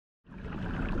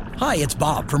Hi, it's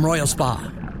Bob from Royal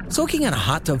Spa. Soaking in a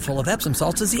hot tub full of Epsom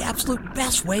salts is the absolute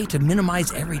best way to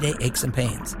minimize everyday aches and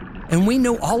pains. And we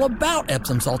know all about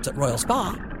Epsom salts at Royal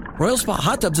Spa. Royal Spa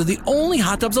hot tubs are the only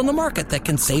hot tubs on the market that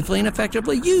can safely and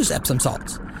effectively use Epsom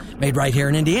salts. Made right here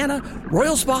in Indiana,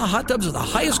 Royal Spa hot tubs are the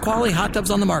highest quality hot tubs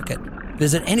on the market.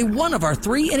 Visit any one of our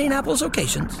 3 Indianapolis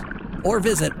locations or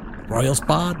visit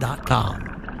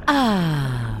royalspa.com.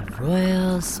 Ah,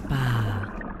 Royal Spa.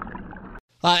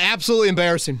 Absolutely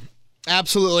embarrassing.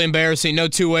 Absolutely embarrassing. No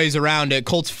two ways around it.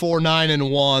 Colts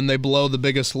 4-9-1. They blow the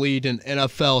biggest lead in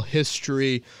NFL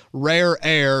history. Rare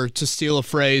air, to steal a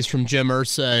phrase from Jim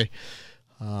Irsay.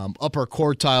 Upper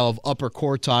quartile of upper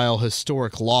quartile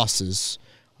historic losses.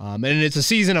 And it's a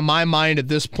season, in my mind, at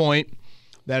this point,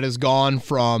 that has gone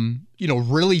from,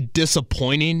 really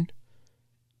disappointing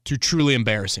to truly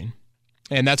embarrassing.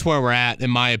 And that's where we're at,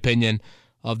 in my opinion,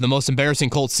 of the most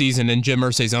embarrassing Colts season in Jim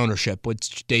Irsay's ownership,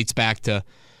 which dates back to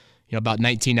about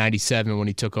 1997 when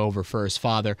he took over for his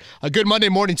father. A good Monday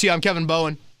morning to you. I'm Kevin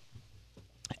Bowen.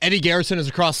 Eddie Garrison is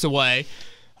across the way.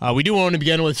 We do want to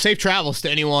begin with safe travels to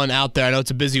anyone out there. I know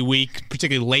it's a busy week,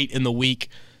 particularly late in the week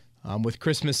with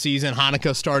Christmas season,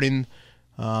 Hanukkah starting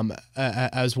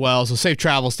as well. So safe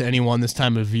travels to anyone this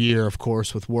time of year, of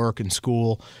course, with work and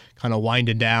school kind of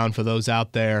winding down for those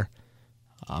out there.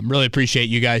 Really appreciate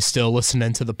you guys still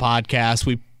listening to the podcast.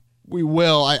 We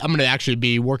will. I'm going to actually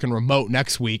be working remote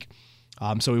next week,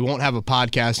 so we won't have a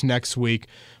podcast next week.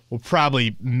 We'll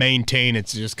probably maintain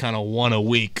it's just kind of one a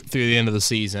week through the end of the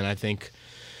season. I think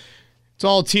it's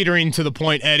all teetering to the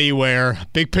point, Eddie, where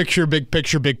big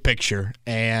picture,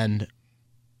 and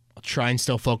I'll try and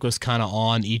still focus kind of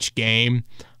on each game,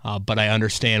 but I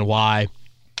understand why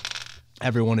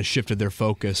everyone has shifted their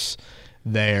focus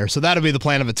there. So that'll be the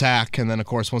plan of attack, and then, of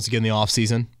course, once again, the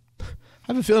offseason.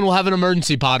 I have a feeling we'll have an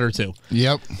emergency pod or two.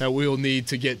 Yep. That we will need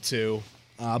to get to.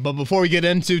 But before we get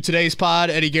into today's pod,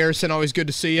 Eddie Garrison, always good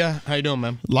to see you. How you doing,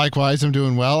 man? Likewise, I'm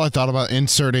doing well. I thought about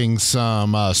inserting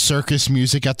some circus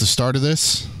music at the start of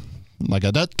this. Like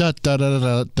a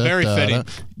da-da-da-da-da-da. Very fitting.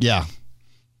 Yeah.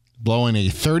 Blowing a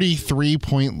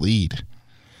 33-point lead.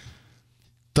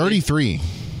 33.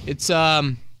 It's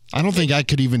I don't think I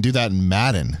could even do that in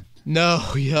Madden. No,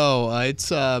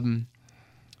 it's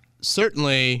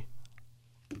certainly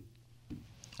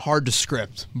hard to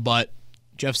script, but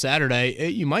Jeff Saturday,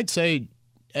 you might say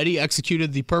Eddie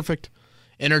executed the perfect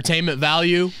entertainment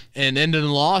value and ended in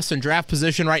loss, and draft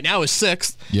position right now is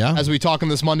 6th. Yeah. As we talk on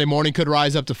this Monday morning, could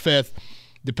rise up to 5th,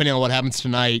 depending on what happens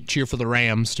tonight. Cheer for the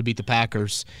Rams to beat the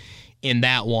Packers in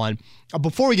that one.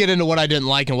 Before we get into what I didn't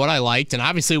like and what I liked, and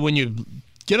obviously when you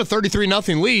get a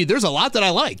 33-0 lead, there's a lot that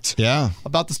I liked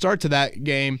about the start to that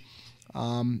game.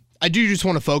 I do just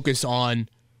want to focus on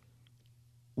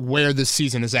where this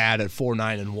season is at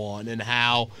 4-9-1 and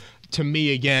how, to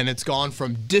me, again, it's gone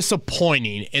from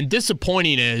disappointing. And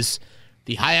disappointing is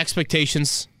the high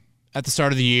expectations at the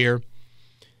start of the year.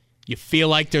 You feel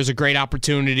like there's a great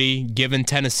opportunity given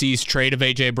Tennessee's trade of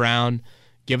A.J. Brown,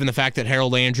 given the fact that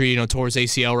Harold Landry, tore his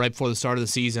ACL right before the start of the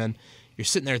season. You're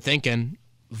sitting there thinking,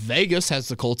 Vegas has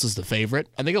the Colts as the favorite.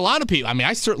 I think a lot of people,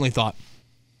 I certainly thought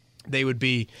they would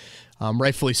be,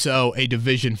 rightfully so, a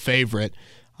division favorite.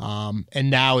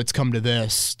 And now it's come to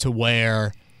this, to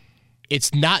where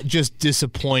it's not just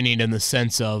disappointing in the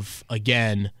sense of,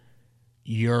 again,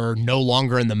 you're no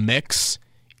longer in the mix.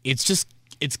 It's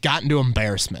gotten to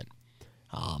embarrassment.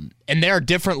 And there are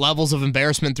different levels of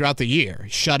embarrassment throughout the year.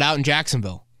 Shut out in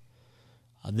Jacksonville.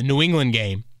 The New England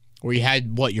game, where you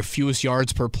had, your fewest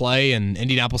yards per play in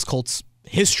Indianapolis Colts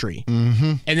history.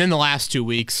 Mm-hmm. And then the last 2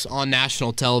 weeks on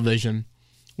national television,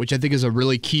 which I think is a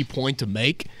really key point to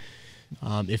make.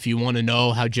 If you want to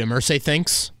know how Jim Irsay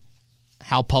thinks,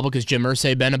 how public has Jim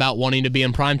Irsay been about wanting to be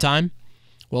in prime time?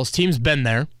 Well, his team's been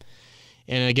there.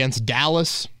 And against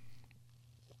Dallas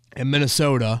and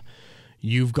Minnesota,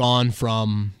 you've gone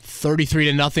from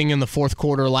 33-0 in the fourth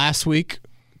quarter last week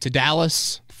to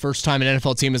Dallas. First time an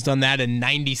NFL team has done that in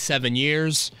 97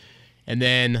 years. And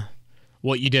then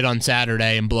what you did on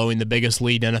Saturday and blowing the biggest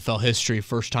lead in NFL history,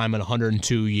 first time in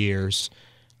 102 years.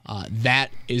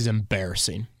 That is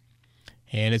embarrassing.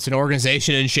 And it's an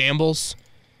organization in shambles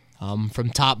from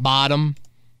top bottom,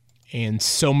 and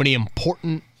so many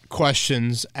important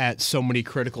questions at so many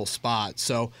critical spots.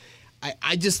 So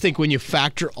I just think when you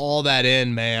factor all that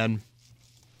in, man,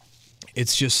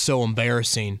 it's just so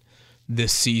embarrassing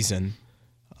this season.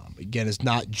 Again, it's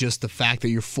not just the fact that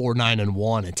you're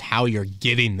 4-9-1, it's how you're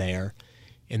getting there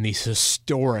in these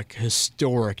historic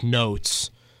notes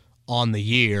on the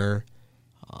year.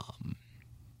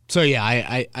 So yeah,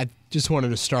 I just wanted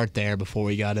to start there before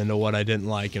we got into what I didn't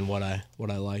like and what I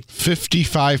liked.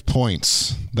 55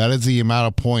 points. That is the amount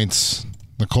of points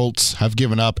the Colts have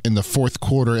given up in the fourth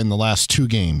quarter in the last two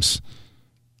games.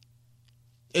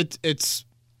 It's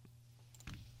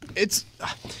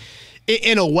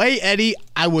in a way, Eddie,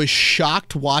 I was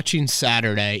shocked watching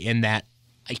Saturday in that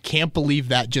I can't believe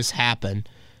that just happened.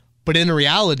 But in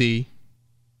reality,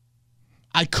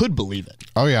 I could believe it.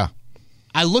 Oh, yeah.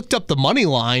 I looked up the money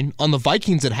line on the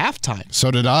Vikings at halftime.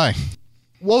 So did I.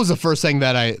 What was the first thing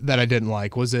that I didn't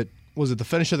like? Was it the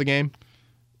finish of the game?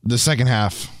 The second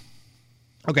half.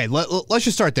 Okay, let's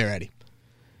just start there, Eddie.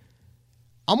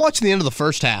 I'm watching the end of the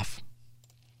first half.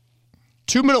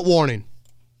 2-minute warning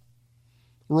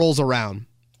rolls around.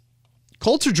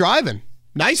 Colts are driving.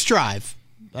 Nice drive.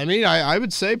 I mean, I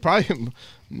would say probably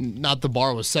not the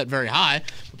bar was set very high,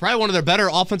 but probably one of their better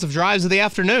offensive drives of the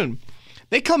afternoon.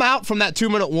 They come out from that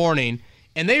 2-minute warning,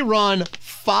 and they run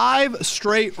 5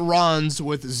 straight runs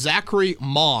with Zachary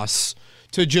Moss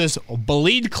to just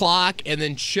bleed clock and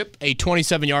then chip a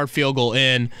 27-yard field goal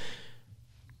in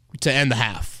to end the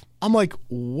half. I'm like,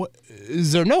 what?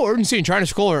 Is there no urgency in trying to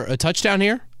score a touchdown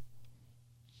here?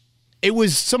 It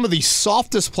was some of the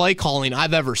softest play calling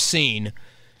I've ever seen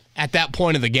at that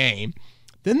point of the game.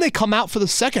 Then they come out for the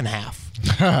second half.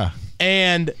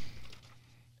 And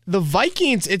the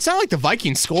Vikings, it's not like the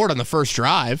Vikings scored on the first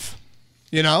drive,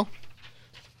 you know?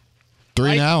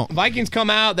 3 and out. Vikings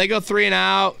come out, they go 3 and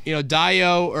out. You know,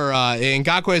 Dio or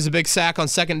Ngakoue has a big sack on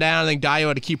second down. I think Dio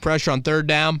had to keep pressure on third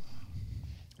down.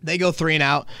 They go 3 and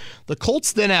out. The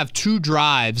Colts then have 2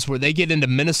 drives where they get into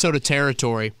Minnesota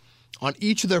territory on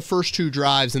each of their first 2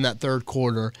 drives in that third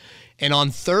quarter. And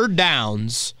on third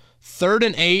downs, 3rd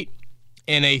and 8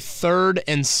 and a 3rd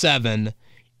and 7,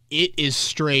 it is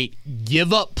straight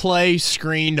give up play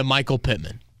screen to Michael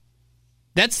Pittman.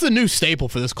 That's the new staple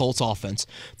for this Colts offense.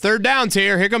 Third down's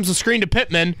here. Here comes the screen to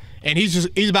Pittman, and he's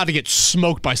about to get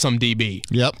smoked by some DB.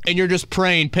 Yep. And you're just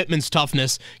praying Pittman's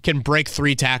toughness can break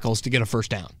 3 tackles to get a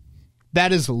first down.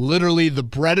 That is literally the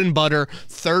bread and butter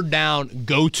third down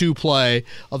go-to play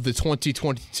of the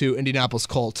 2022 Indianapolis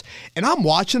Colts. And I'm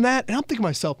watching that, and I'm thinking to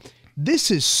myself, this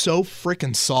is so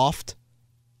freaking soft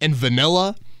and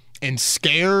vanilla and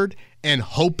scared and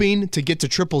hoping to get to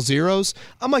triple zeros.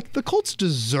 I'm like, the Colts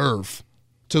deserve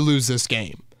to lose this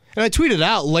game. And I tweeted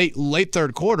out late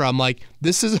third quarter, I'm like,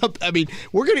 are we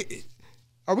going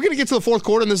to get to the fourth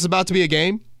quarter and this is about to be a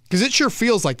game? Because it sure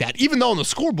feels like that. Even though on the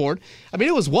scoreboard, I mean,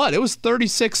 it was what? It was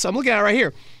 36, I'm looking at it right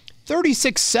here,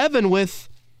 36-7 with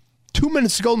 2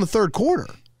 minutes to go in the third quarter.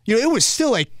 You know, it was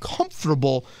still a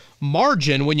comfortable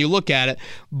margin when you look at it.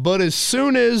 But as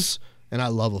soon as, and I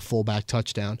love a fullback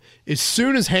touchdown, as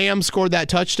soon as Ham scored that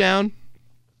touchdown,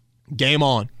 game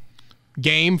on.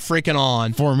 Game freaking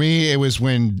on. For me, it was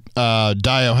when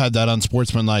Dio had that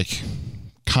unsportsmanlike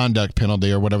conduct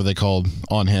penalty or whatever they called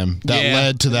on him. That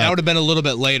led to that. That would have been a little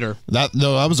bit later. That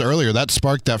was earlier. That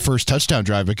sparked that first touchdown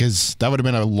drive because that would have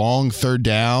been a long third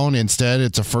down. Instead,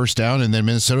 it's a first down, and then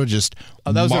Minnesota just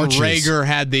that was marches. when Rager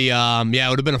had the it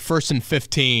would have been a 1st and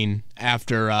 15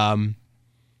 after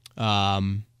when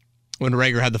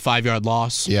Rager had the 5-yard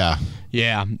loss. Yeah,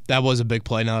 that was a big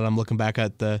play. Now that I'm looking back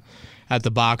at the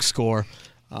box score,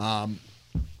 and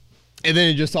then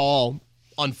it just all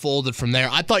unfolded from there.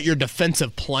 I thought your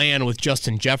defensive plan with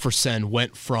Justin Jefferson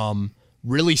went from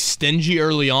really stingy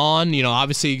early on, you know,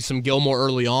 obviously some Gilmore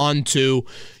early on, to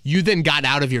you then got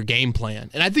out of your game plan.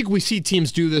 And I think we see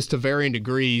teams do this to varying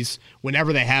degrees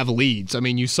whenever they have leads. I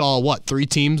mean, you saw, 3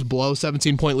 teams blow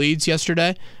 17-point leads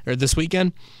yesterday or this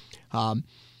weekend?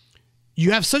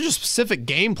 You have such a specific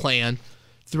game plan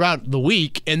throughout the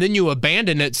week, and then you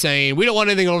abandon it saying, we don't want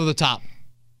anything over the top.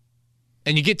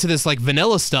 And you get to this like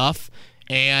vanilla stuff,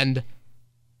 and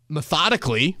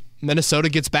methodically, Minnesota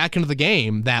gets back into the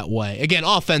game that way. Again,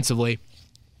 offensively,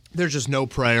 there's just no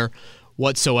prayer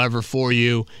whatsoever for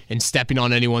you in stepping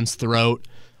on anyone's throat.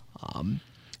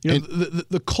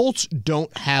 The Colts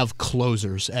don't have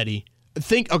closers, Eddie.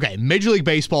 Major League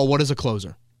Baseball, what is a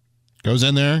closer? Goes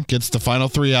in there, gets the final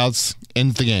 3 outs,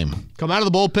 ends the game. Come out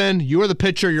of the bullpen, you are the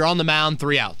pitcher, you're on the mound,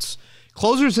 3 outs.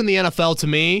 Closers in the NFL, to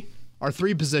me, are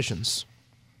 3 positions.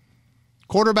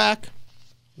 Quarterback,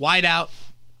 wideout,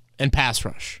 and pass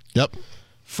rush. Yep.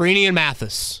 Freeney and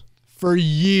Mathis, for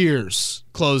years,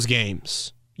 close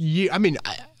games. I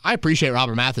appreciate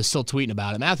Robert Mathis still tweeting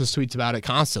about it. Mathis tweets about it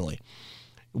constantly.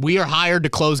 We are hired to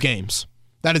close games.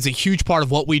 That is a huge part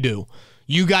of what we do.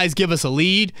 You guys give us a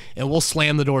lead, and we'll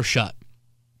slam the door shut.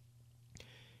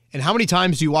 And how many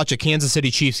times do you watch a Kansas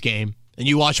City Chiefs game, and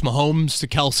you watch Mahomes to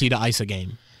Kelsey to ice a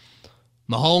game?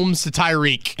 Mahomes to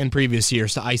Tyreek in previous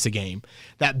years to ice a game.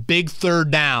 That big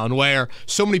third down where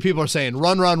so many people are saying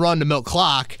run to milk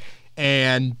clock,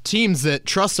 And teams that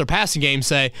trust their passing game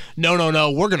say, no,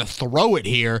 we're going to throw it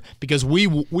here because we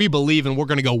believe and we're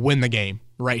going to go win the game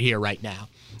right here, right now.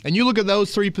 And you look at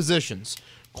those three positions,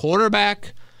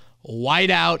 quarterback,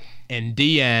 wideout, and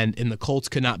DN, and the Colts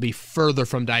could not be further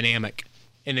from dynamic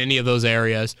in any of those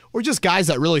areas, or just guys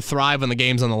that really thrive when the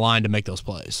game's on the line to make those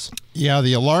plays. Yeah,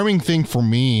 the alarming thing for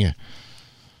me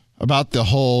about the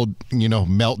whole,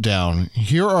 meltdown,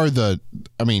 here are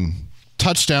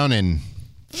touchdown in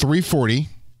 340,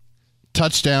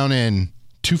 touchdown in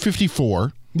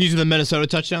 254. These are the Minnesota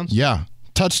touchdowns? Yeah.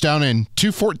 Touchdown in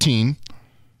 214.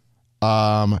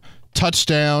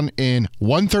 Touchdown in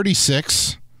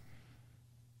 136.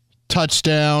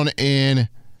 Touchdown in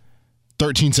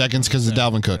 13 seconds because of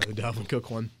Dalvin Cook. The Dalvin Cook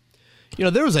one.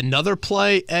 There was another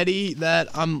play, Eddie, that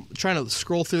I'm trying to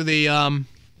scroll through the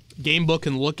game book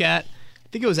and look at. I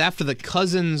think it was after the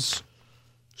Cousins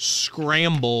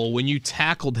scramble when you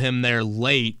tackled him there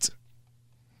late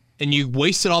and you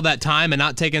wasted all that time and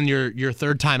not taking your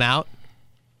third time out.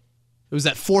 It was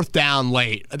that fourth down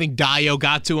late. I think Dio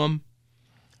got to him.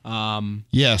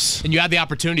 Yes. And you had the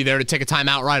opportunity there to take a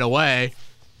timeout right away,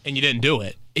 and you didn't do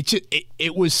it.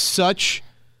 It was such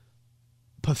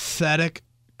pathetic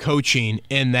coaching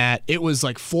in that it was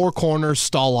like four corners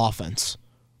stall offense.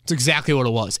 It's exactly what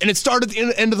it was. And it started at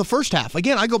the end of the first half.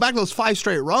 Again, I go back to those 5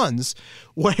 straight runs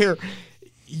where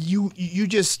you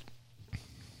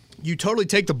totally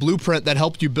take the blueprint that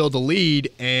helped you build a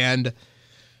lead and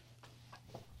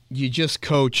you just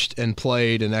coached and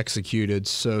played and executed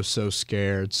so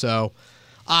scared. So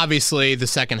obviously the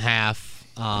second half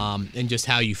and just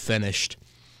how you finished.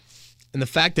 And the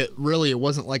fact that really it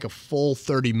wasn't like a full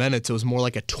 30 minutes, it was more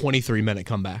like a 23-minute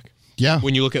comeback. Yeah.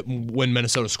 When you look at when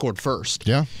Minnesota scored first.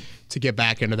 Yeah. To get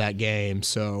back into that game.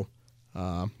 So,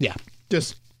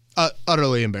 just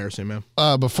utterly embarrassing, man.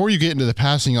 Before you get into the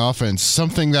passing offense,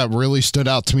 something that really stood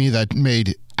out to me that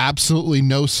made absolutely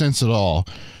no sense at all.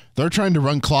 They're trying to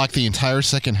run clock the entire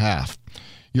second half.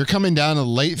 You're coming down in the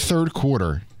late third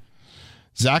quarter.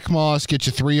 Zach Moss gets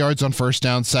you 3 yards on first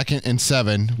down, 2nd and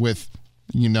 7 with,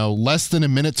 less than a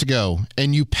minute to go,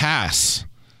 and you pass.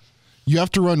 You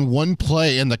have to run one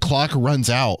play, and the clock runs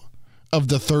out of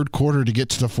the third quarter to get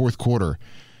to the fourth quarter.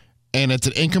 And it's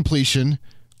an incompletion.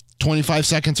 25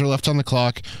 seconds are left on the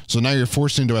clock, so now you're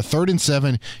forced into a 3rd and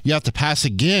 7. You have to pass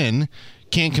again,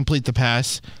 can't complete the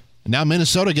pass. Now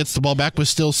Minnesota gets the ball back with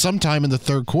still some time in the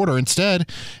third quarter. Instead,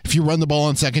 if you run the ball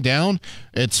on second down,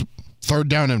 it's 3rd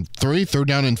down and 3, 3rd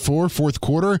down and 4, fourth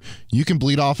quarter. You can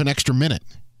bleed off an extra minute.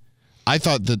 I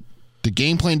thought that the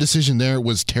game plan decision there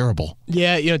was terrible.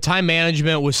 Yeah, time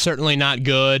management was certainly not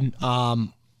good.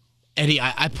 Eddie,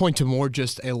 I point to more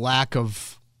just a lack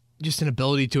of just an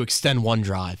ability to extend one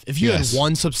drive. If you had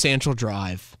one substantial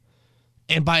drive,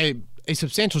 and by a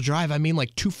substantial drive, I mean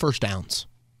like 2 first downs,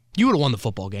 you would have won the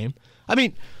football game. I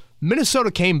mean, Minnesota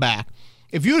came back.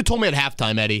 If you would have told me at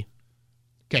halftime, Eddie,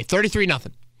 okay,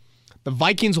 33-0, the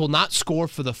Vikings will not score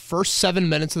for the first 7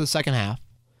 minutes of the second half,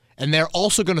 and they're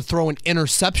also going to throw an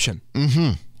interception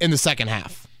in the second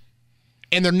half.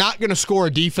 And they're not going to score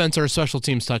a defense or a special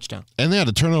teams touchdown. And they had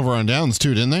a turnover on downs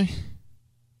too, didn't they?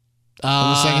 In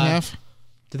the second half?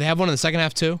 Did they have one in the second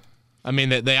half too? I mean,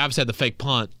 they obviously had the fake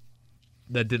punt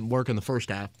that didn't work in the first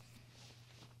half.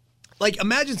 Like,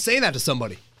 imagine saying that to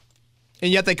somebody.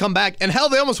 And yet they come back, and hell,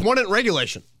 they almost won it in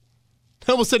regulation.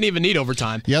 They almost didn't even need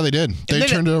overtime. Yeah, they did. They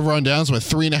turned it over on downs with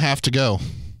 3.5 to go.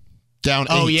 Down 8.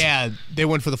 Oh, yeah. They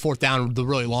went for the fourth down, the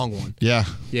really long one. Yeah.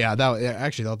 Yeah,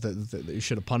 actually, thought that you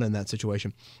should have punted in that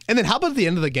situation. And then how about at the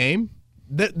end of the game?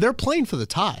 They're playing for the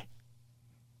tie.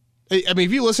 I mean,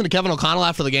 if you listen to Kevin O'Connell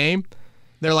after the game,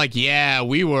 they're like, yeah,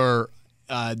 we were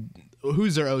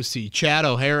who's their OC? Chad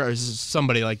O'Hara or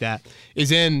somebody like that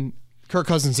is in Kirk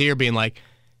Cousins' ear being like,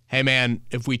 hey, man,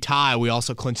 if we tie, we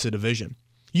also clinch the division.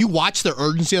 You watch the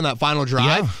urgency on that final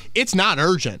drive. Yeah. It's not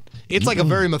urgent. It's like a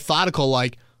very methodical,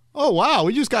 like, oh, wow,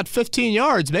 we just got 15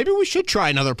 yards. Maybe we should try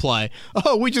another play.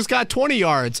 Oh, we just got 20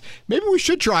 yards. Maybe we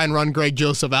should try and run Greg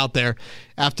Joseph out there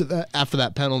after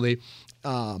that penalty.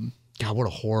 God, what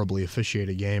a horribly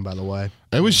officiated game, by the way.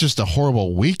 It was just a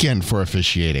horrible weekend for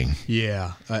officiating.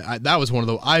 Yeah, that was one of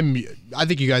the. I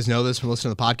think you guys know this from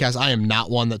listening to the podcast. I am not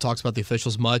one that talks about the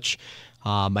officials much.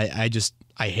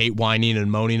 I hate whining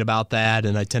and moaning about that,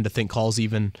 and I tend to think calls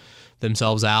even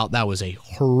themselves out. That was a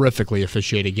horrifically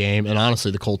officiated game, and honestly,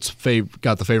 the Colts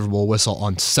got the favorable whistle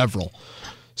on several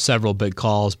big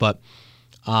calls. But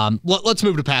let's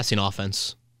move to passing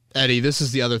offense. Eddie, this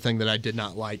is the other thing that I did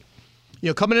not like.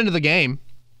 Coming into the game,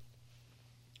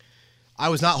 I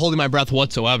was not holding my breath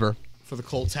whatsoever for the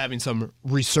Colts having some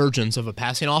resurgence of a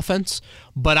passing offense,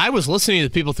 but I was listening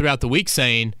to people throughout the week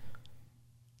saying,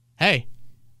 hey,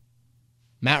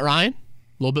 Matt Ryan, a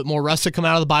little bit more rested coming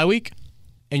out of the bye week,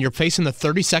 and you're facing the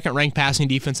 32nd ranked passing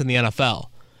defense in the NFL.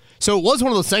 So it was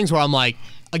one of those things where I'm like,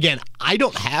 again, I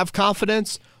don't have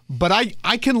confidence, but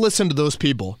I can listen to those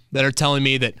people that are telling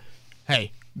me that,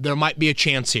 hey, there might be a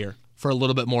chance here for a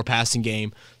little bit more passing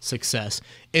game success.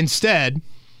 Instead,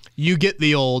 you get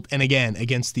the old, and again,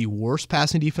 against the worst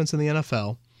passing defense in the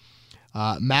NFL,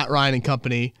 Matt Ryan and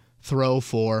company throw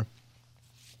for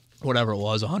whatever it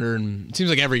was, 100. It seems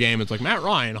like every game it's like Matt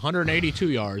Ryan, 182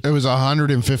 yards. It was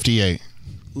 158.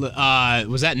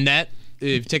 Was that net?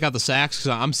 If you take out the sacks, because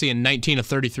I'm seeing 19 of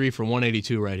 33 for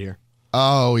 182 right here.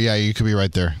 Oh, yeah, you could be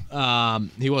right there.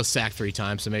 He was sacked 3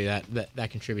 times, so maybe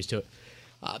that contributes to it.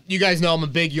 You guys know I'm a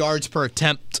big yards per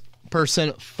attempt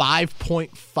person.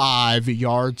 5.5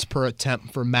 yards per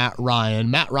attempt for Matt Ryan.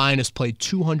 Matt Ryan has played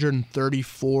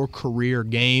 234 career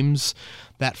games.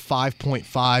 That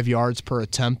 5.5 yards per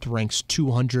attempt ranks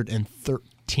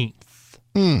 213th.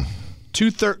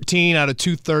 213 out of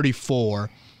 234.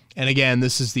 And again,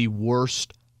 this is the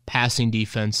worst passing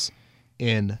defense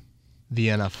in the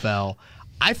NFL.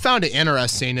 I found it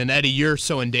interesting, and Eddie, you're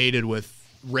so inundated with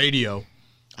radio.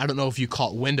 I don't know if you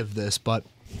caught wind of this, but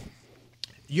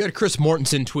you had Chris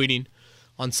Mortensen tweeting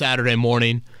on Saturday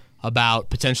morning about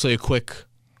potentially a quick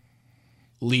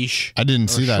leash. I didn't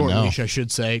see that, short no. leash, I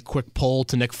should say. Quick pull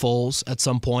to Nick Foles at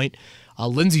some point.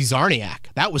 Lindsey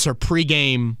Zarniak, that was her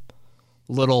pregame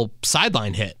little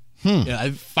sideline hit. I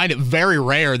find it very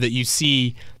rare that you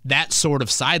see that sort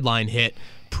of sideline hit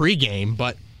pregame,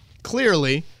 but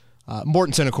clearly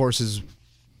Mortensen, of course, is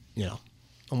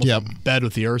almost in bed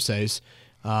with the Irsays.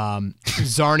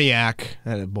 Zarniak,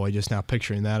 boy, just now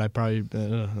picturing that, I probably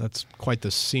that's quite the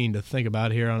scene to think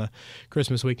about here on a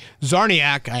Christmas week.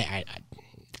 Zarniak, I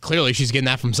clearly she's getting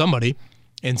that from somebody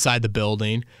inside the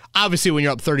building. Obviously, when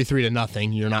you're up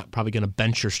 33-0, you're not probably going to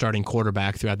bench your starting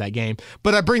quarterback throughout that game.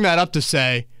 But I bring that up to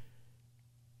say,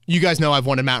 you guys know I've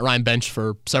wanted Matt Ryan benched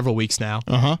for several weeks now.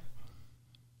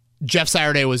 Jeff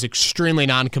Saturday was extremely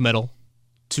non-committal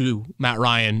to Matt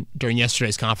Ryan during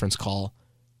yesterday's conference call.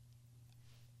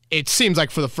 It seems like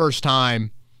for the first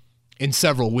time in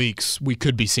several weeks, we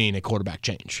could be seeing a quarterback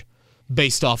change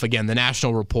based off, again, the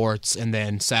national reports and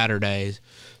then Saturday's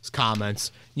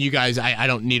comments. You guys, I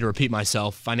don't need to repeat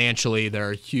myself. Financially, there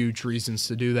are huge reasons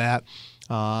to do that.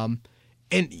 And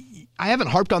I haven't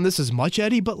harped on this as much,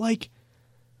 Eddie, but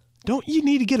don't you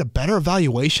need to get a better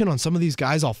evaluation on some of these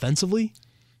guys offensively?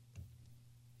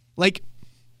 I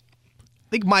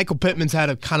think Michael Pittman's had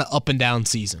a kind of up and down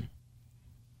season.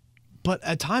 But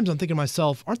at times I'm thinking to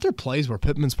myself, aren't there plays where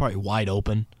Pittman's probably wide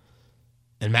open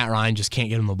and Matt Ryan just can't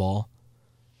get him the ball?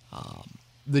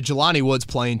 The Jelani Woods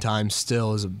playing time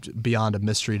still is beyond a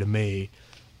mystery to me.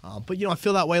 But, I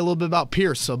feel that way a little bit about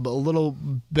Pierce, a little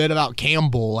bit about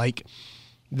Campbell.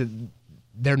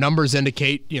 Their numbers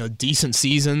indicate, decent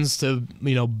seasons to,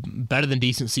 better than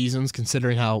decent seasons,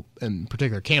 considering how, in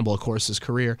particular, Campbell, of course, his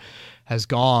career has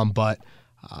gone. But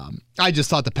I just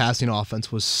thought the passing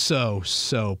offense was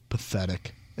so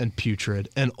pathetic and putrid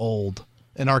and old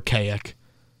and archaic.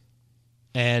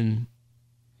 And,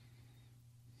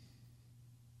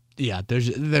 yeah,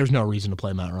 there's no reason to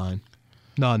play Matt Ryan.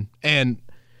 None. And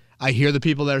I hear the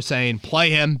people that are saying,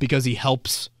 play him because he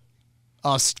helps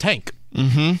us tank.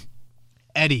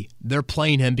 Eddie, they're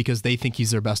playing him because they think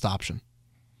he's their best option.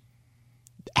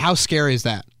 How scary is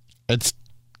that? It's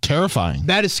terrifying.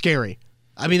 That is scary.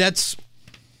 I mean, that's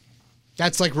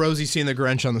like Rosie seeing the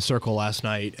Grinch on the Circle last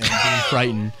night and being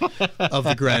frightened of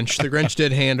the Grinch. The Grinch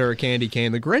did hand her a candy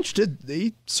cane. The Grinch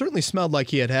he certainly smelled like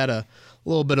he had a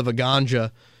little bit of a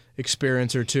ganja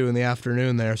experience or two in the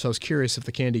afternoon there, so I was curious if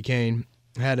the candy cane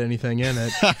had anything in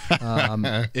it.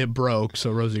 It broke,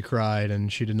 so Rosie cried,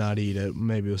 and she did not eat it.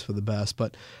 Maybe it was for the best.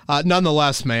 But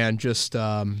nonetheless, man, just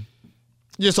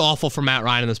awful for Matt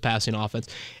Ryan in this passing offense.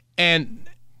 And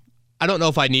I don't know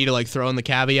if I need to throw in the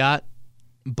caveat,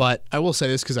 but I will say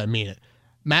this because I mean it.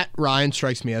 Matt Ryan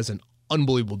strikes me as an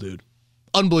unbelievable dude.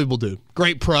 Unbelievable dude.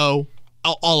 Great pro.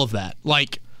 All of that.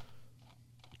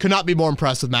 Could not be more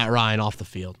impressed with Matt Ryan off the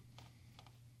field.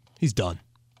 He's done.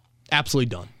 Absolutely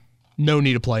done. No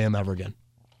need to play him ever again.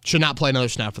 Should not play another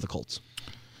snap for the Colts.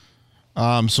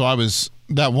 So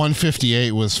that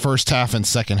 158 was first half and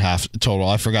second half total.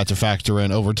 I forgot to factor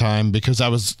in overtime because I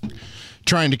was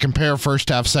trying to compare first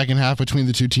half, second half between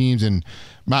the two teams. And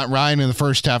Matt Ryan in the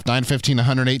first half, 9-15,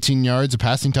 118 yards, a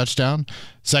passing touchdown.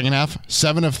 Second half,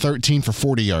 7 of 13 for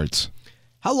 40 yards.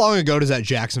 How long ago does that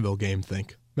Jacksonville game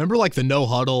think? Remember the no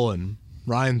huddle and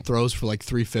Ryan throws for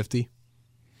 350?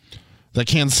 That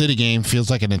Kansas City game feels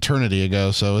like an eternity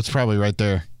ago, so it's probably right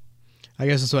there. I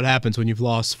guess that's what happens when you've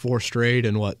lost 4 straight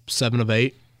and 7 of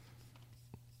 8?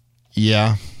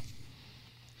 Yeah.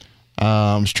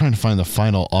 I'm just trying to find the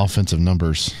final offensive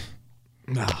numbers.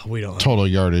 We don't. Total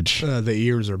yardage. The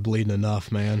ears are bleeding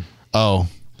enough, man. Oh.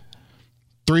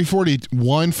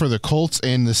 341 for the Colts,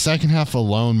 and the second half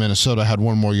alone, Minnesota had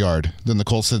 1 more yard than the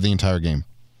Colts did the entire game.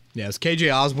 Yeah, it's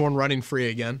KJ Osborne running free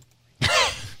again.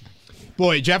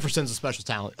 Boy, Jefferson's a special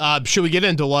talent. Should we get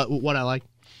into what I like?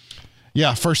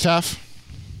 Yeah, first half.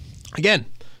 Again,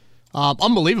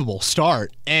 unbelievable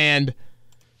start. And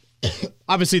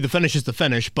obviously the finish is the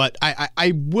finish, but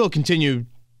I will continue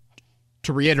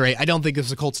to reiterate, I don't think this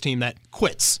is a Colts team that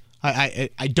quits. I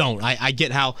don't. I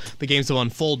get how the games have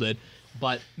unfolded,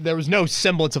 but there was no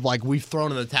semblance of we've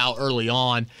thrown in the towel early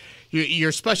on.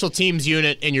 Your special teams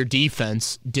unit and your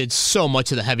defense did so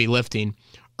much of the heavy lifting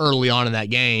early on in that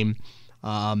game.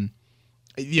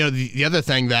 The other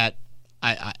thing that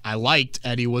I liked,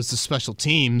 Eddie, was the special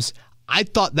teams. I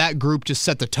thought that group just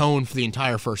set the tone for the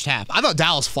entire first half. I thought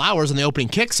Dallas Flowers on the opening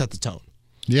kick set the tone.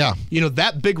 Yeah.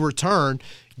 That big return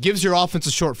gives your offense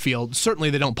a short field. Certainly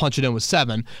they don't punch it in with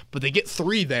 7, but they get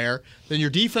 3 there. Then your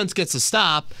defense gets a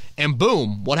stop, and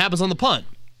boom, what happens on the punt?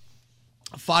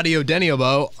 Fadio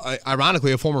Deniobo,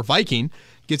 ironically a former Viking,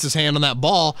 gets his hand on that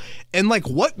ball. And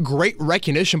what great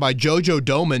recognition by JoJo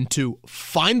Domann to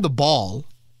find the ball,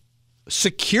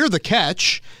 secure the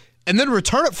catch, and then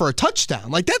return it for a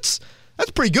touchdown. That's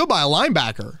pretty good by a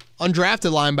linebacker,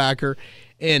 undrafted linebacker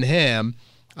in him.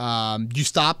 You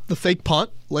stop the fake punt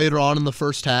later on in the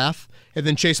first half, and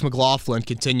then Chase McLaughlin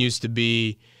continues to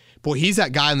be, he's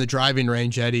that guy in the driving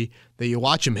range, Eddie, that you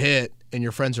watch him hit, and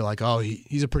your friends are like, oh,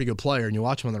 he's a pretty good player, and you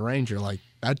watch him on the range, you're like,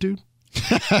 that dude?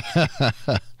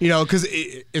 Because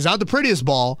it's not the prettiest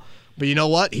ball, but you know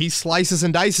what? He slices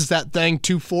and dices that thing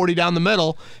 240 down the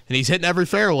middle, and he's hitting every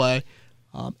fairway,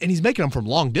 and he's making them from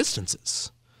long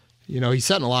distances. He's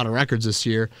setting a lot of records this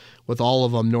year with all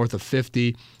of them north of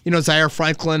 50. Zaire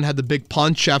Franklin had the big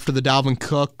punch after the Dalvin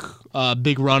Cook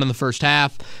big run in the first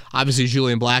half. Obviously,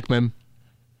 Julian Blackmon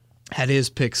had his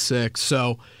pick 6.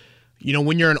 So,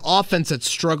 when you're an offense that's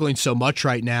struggling so much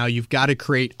right now, you've got to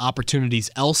create opportunities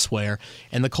elsewhere.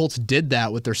 And the Colts did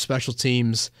that with their special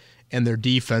teams and their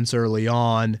defense early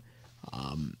on.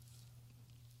 I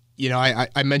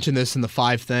mentioned this in the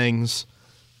 5 things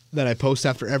that I post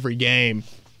after every game.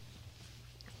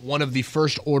 One of the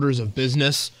first orders of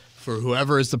business for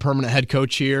whoever is the permanent head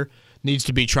coach here needs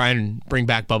to be trying to bring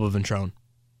back Bubba Ventrone.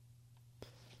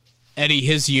 Eddie,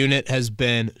 his unit has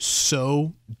been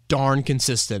so darn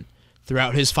consistent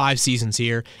throughout his 5 seasons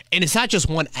here, and it's not just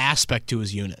one aspect to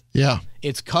his unit. Yeah.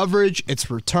 It's coverage, it's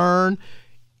return.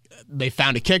 They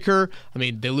found a kicker.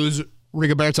 They lose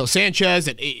Rigoberto Sanchez,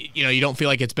 and you don't feel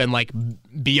like it's been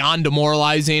beyond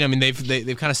demoralizing.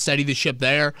 They've kind of steadied the ship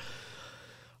there.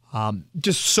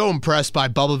 Just so impressed by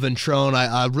Bubba Ventrone.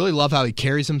 I really love how he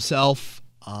carries himself.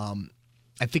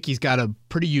 I think he's got a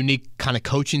pretty unique kind of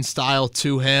coaching style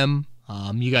to him.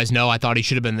 You guys know I thought he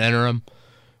should have been the interim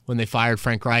when they fired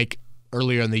Frank Reich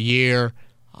earlier in the year.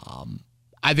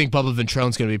 I think Bubba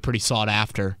Ventrone's going to be pretty sought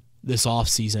after this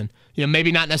offseason.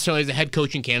 Maybe not necessarily as a head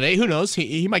coaching candidate. Who knows?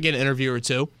 He might get an interview or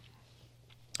two.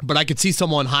 But I could see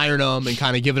someone hiring him and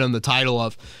kind of giving him the title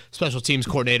of special teams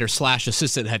coordinator /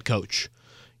 assistant head coach.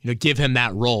 Give him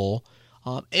that role.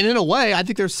 And in a way, I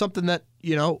think there's something that,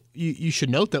 you should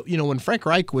note that, when Frank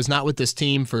Reich was not with this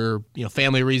team for,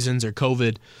 family reasons or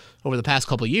COVID over the past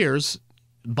couple of years,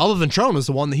 Bubba Ventrone was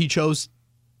the one that he chose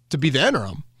to be the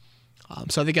interim.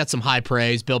 So I think that's some high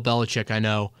praise. Bill Belichick, I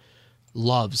know,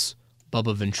 loves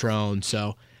Bubba Ventrone.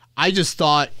 So I just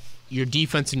thought your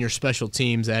defense and your special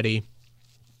teams, Eddie,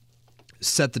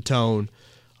 set the tone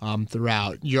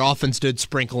throughout. Your offense did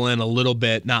sprinkle in a little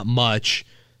bit, not much.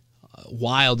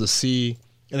 Wild to see.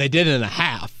 And they did it in a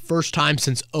half. First time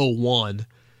since 2001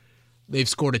 they've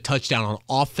scored a touchdown on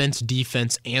offense,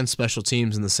 defense, and special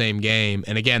teams in the same game.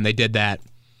 And again, they did that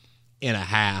in a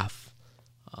half.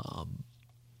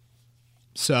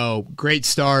 So great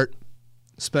start.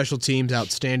 Special teams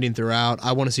outstanding throughout.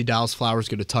 I want to see Dallas Flowers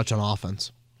get a touch on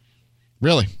offense.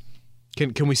 Really?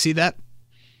 Can we see that?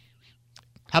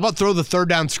 How about throw the third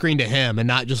down screen to him and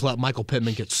not just let Michael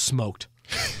Pittman get smoked?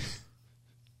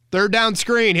 Third down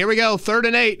screen. Here we go. 3rd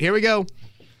and 8. Here we go.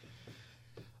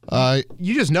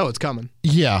 You just know it's coming.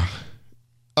 Yeah.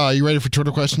 You ready for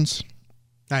Twitter questions?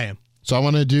 I am. So I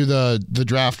want to do the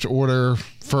draft order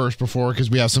first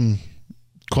because we have some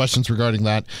questions regarding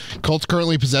that. Colts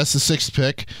currently possess the 6th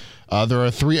pick. There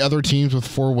are 3 other teams with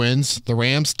 4 wins. The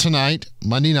Rams tonight,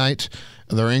 Monday night.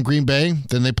 They're in Green Bay.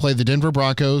 Then they play the Denver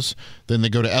Broncos. Then they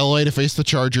go to L.A. to face the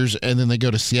Chargers. And then they go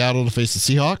to Seattle to face the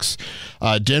Seahawks.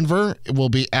 Denver will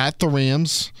be at the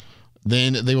Rams.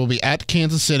 Then they will be at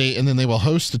Kansas City, and then they will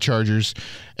host the Chargers.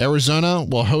 Arizona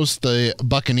will host the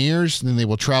Buccaneers. Then they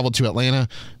will travel to Atlanta.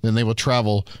 Then they will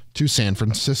travel to San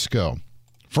Francisco.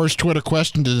 First Twitter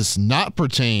question does not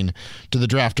pertain to the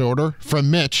draft order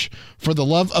from Mitch. For the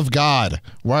love of God,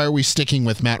 why are we sticking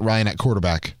with Matt Ryan at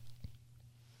quarterback?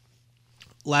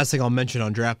 Last thing I'll mention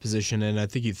on draft position, and I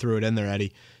think you threw it in there,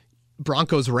 Eddie.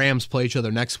 Broncos-Rams play each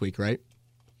other next week, right?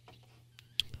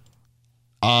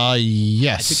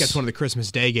 Yes. I think that's one of the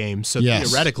Christmas Day games. So yes.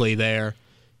 Theoretically there,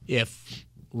 if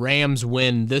Rams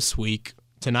win this week,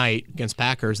 tonight, against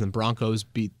Packers, and Broncos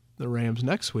beat the Rams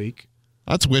next week.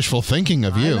 That's wishful thinking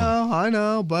of you. I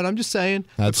know, but I'm just saying.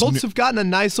 That's the Colts have gotten a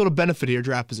nice little benefit here,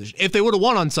 draft position. If they would have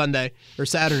won on Sunday or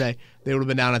Saturday, they would have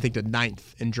been down, I think, to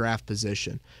 9th in draft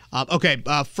position.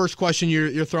 First question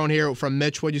you're throwing here from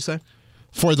Mitch. What'd you say?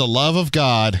 For the love of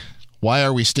God, why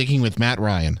are we sticking with Matt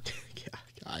Ryan?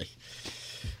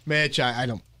 Mitch, I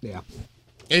don't. Yeah,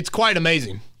 it's quite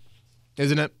amazing,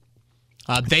 isn't it?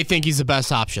 They think he's the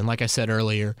best option, like I said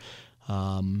earlier.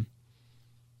 And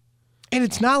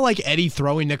it's not like Eddie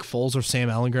throwing Nick Foles or Sam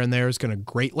Ehlinger in there is going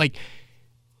to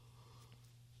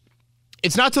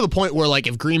it's not to the point where, like,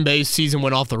 if Green Bay's season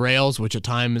went off the rails, which at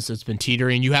times it's been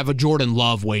teetering, you have a Jordan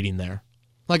Love waiting there.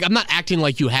 Like, I'm not acting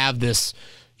like you have this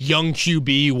young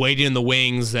QB waiting in the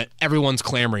wings that everyone's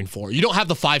clamoring for. You don't have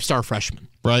the 5-star freshman.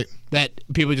 Right. That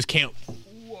people just can't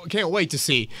wait to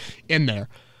see in there.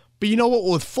 But you know what?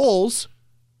 With Foles,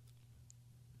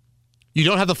 you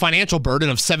don't have the financial burden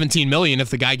of $17 million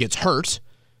if the guy gets hurt.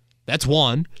 That's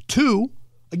one. 2,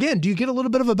 again, do you get a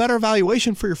little bit of a better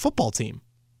evaluation for your football team?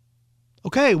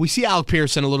 Okay, we see Alec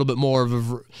Pearson a little bit more of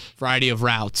a variety of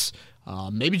routes.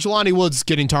 Maybe Jelani Woods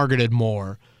getting targeted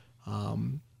more.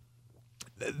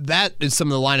 That is some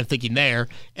of the line of thinking there.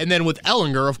 And then with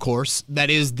Ehlinger, of course, that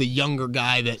is the younger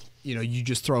guy that you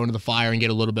just throw into the fire and get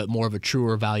a little bit more of a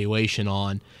truer evaluation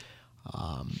on.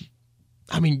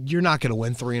 You're not going to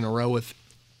win 3 in a row with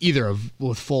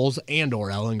with Foles and or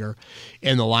Ehlinger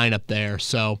in the lineup there.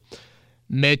 So,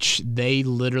 Mitch, they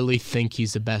literally think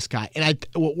he's the best guy. And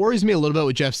what worries me a little bit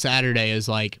with Jeff Saturday is,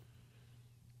 like,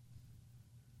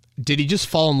 did he just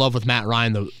fall in love with Matt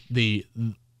Ryan, the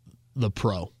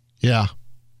pro? Yeah.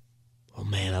 Oh,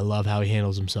 man, I love how he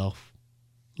handles himself.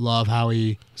 Love how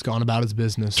he's gone about his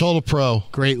business. Total pro.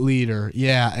 Great leader.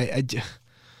 Yeah.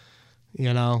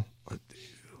 Can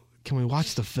we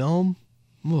watch the film?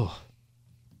 Ugh.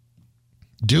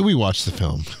 Do we watch the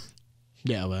film?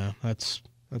 Yeah, well, that's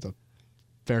a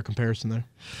fair comparison there.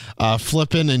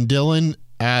 Flippin' and Dylan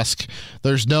ask,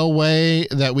 there's no way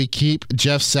that we keep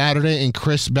Jeff Saturday and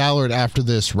Chris Ballard after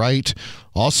this, right?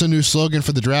 Also, new slogan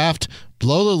for the draft,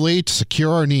 blow the lead to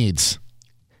secure our needs.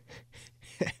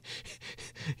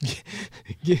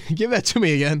 Give that to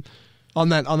me again on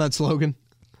that slogan.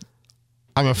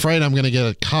 I'm afraid I'm going to get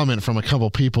a comment from a couple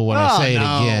people when I say it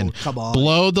again. Come on.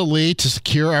 Blow the lead to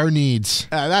secure our needs.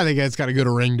 I think it's got a good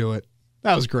ring to it.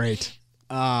 That was great.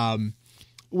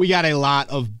 We got a lot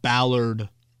of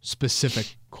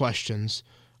Ballard-specific questions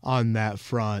on that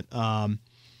front. I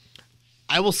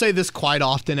will say this quite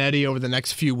often, Eddie, over the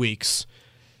next few weeks.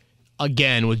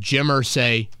 Again, with Jim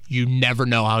Irsay, you never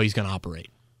know how he's going to operate.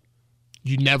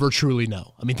 You never truly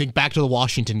know. Think back to the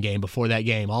Washington game before that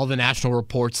game. All the national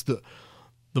reports the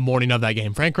morning of that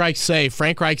game. Frank Reich's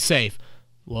safe.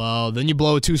 Well, then you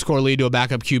blow a 2-score lead to a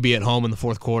backup QB at home in the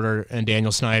fourth quarter, and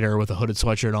Daniel Snyder with a hooded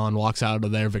sweatshirt on walks out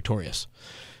of there victorious.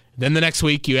 Then the next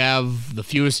week, you have the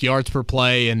fewest yards per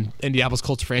play in Indianapolis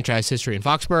Colts franchise history in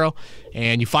Foxborough,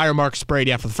 and you fire Marcus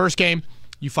Brady after the first game.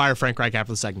 You fire Frank Reich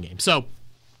after the second game. So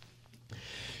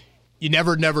you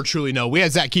never truly know. We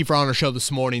had Zach Kiefer on our show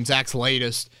this morning, Zach's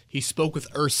latest. He spoke with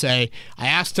Irsay. I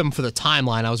asked him for the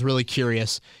timeline. I was really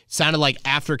curious. It sounded like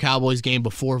after Cowboys game,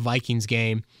 before Vikings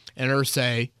game, and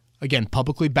Irsay, again,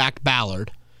 publicly backed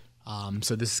Ballard.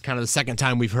 So this is kind of the second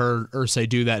time we've heard Irsay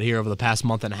do that here over the past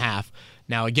month and a half.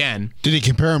 Now, again, did he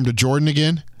compare him to Jordan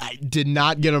again? I did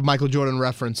not get a Michael Jordan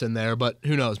reference in there, but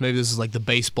who knows? Maybe this is like the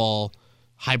baseball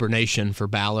hibernation for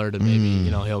Ballard, and maybe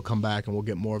he'll come back and we'll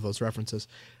get more of those references.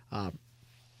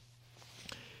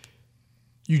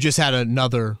 You just had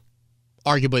another,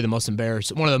 arguably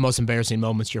one of the most embarrassing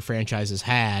moments your franchise has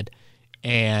had,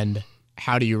 and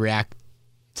how do you react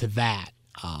to that?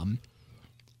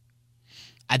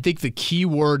 I think the key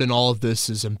word in all of this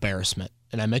is embarrassment,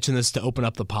 and I mentioned this to open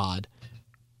up the pod.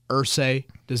 Irsay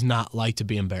does not like to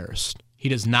be embarrassed. He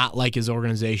does not like his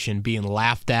organization being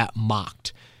laughed at,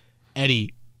 mocked.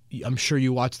 Eddie, I'm sure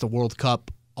you watched the World Cup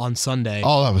on Sunday.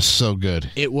 Oh, that was so good.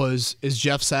 Is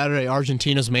Jeff Saturday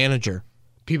Argentina's manager?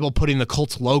 People putting the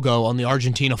Colts logo on the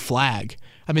Argentina flag.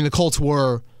 I mean, the Colts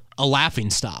were a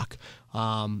laughingstock.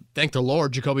 Thank the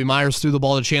Lord Jacoby Myers threw the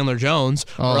ball to Chandler Jones,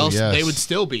 or else they would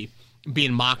still be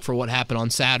being mocked for what happened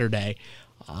on Saturday.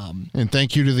 And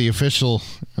thank you to the official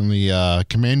in the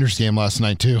Commanders game last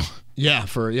night, too. Yeah,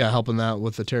 for helping that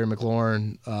with the Terry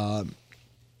McLaurin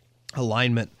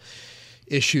alignment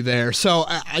issue there. So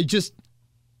I just,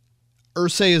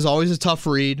 Irsay is always a tough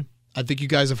read. I think you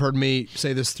guys have heard me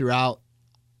say this throughout.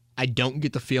 I don't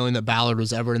get the feeling that Ballard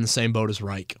was ever in the same boat as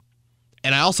Reich.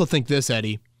 And I also think this,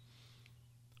 Eddie,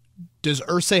 does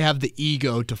Irsay have the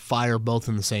ego to fire both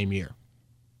in the same year?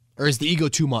 Or is the ego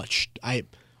too much? I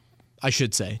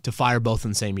should say, to fire both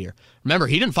in the same year. Remember,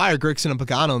 he didn't fire Grigson and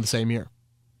Pagano in the same year.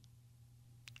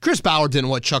 Chris Ballard didn't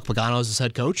want Chuck Pagano as his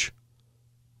head coach.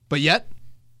 But yet,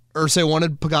 Irsay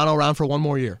wanted Pagano around for one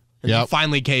more year. And he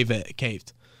finally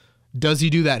caved. Does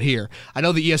he do that here? I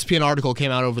know the ESPN article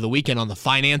came out over the weekend on the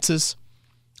finances.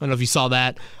 I don't know if you saw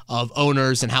that, of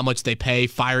owners and how much they pay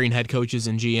firing head coaches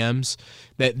and GMs.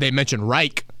 They mentioned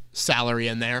Reich salary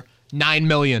in there, $9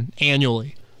 million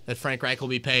annually that Frank Reich will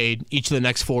be paid each of the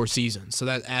next 4 seasons. So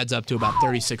that adds up to about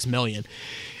 $36 million.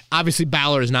 Obviously,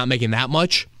 Ballard is not making that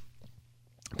much.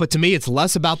 But to me, it's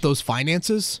less about those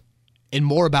finances and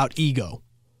more about ego.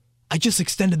 I just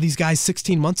extended these guys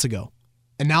 16 months ago.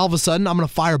 And now all of a sudden, I'm going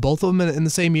to fire both of them in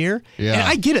the same year? Yeah. And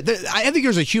I get it. I think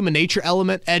there's a human nature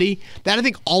element, Eddie, that I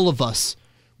think all of us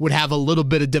would have a little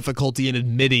bit of difficulty in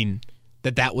admitting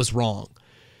that was wrong.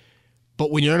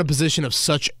 But when you're in a position of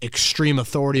such extreme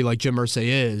authority like Jim Irsay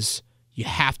is, you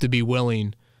have to be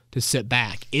willing to sit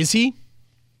back. Is he?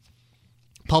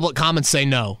 Public comments say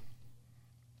no.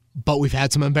 But we've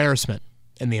had some embarrassment,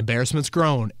 and the embarrassment's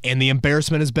grown, and the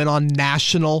embarrassment has been on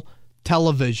national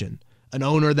television. An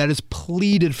owner that has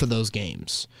pleaded for those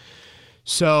games.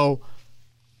 So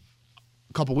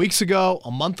a couple weeks ago,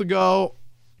 a month ago,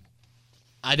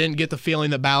 I didn't get the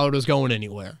feeling that Ballard was going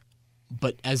anywhere.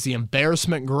 But as the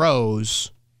embarrassment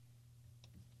grows,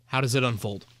 how does it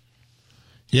unfold?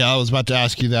 Yeah, I was about to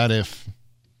ask you that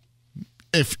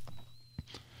if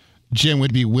Jim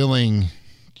would be willing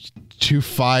to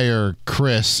fire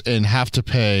Chris and have to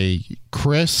pay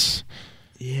Chris...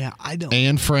 Yeah, I don't.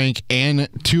 And Frank and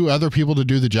 2 other people to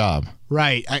do the job.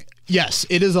 Right. Yes,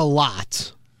 it is a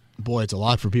lot. Boy, it's a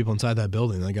lot for people inside that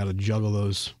building. They got to juggle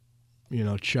those,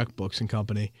 checkbooks and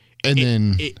company.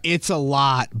 And it's a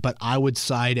lot, but I would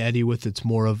side, Eddie, with it's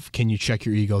more of, can you check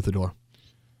your ego at the door?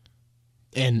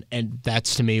 And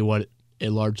that's, to me, what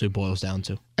it largely boils down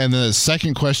to. And the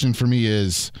second question for me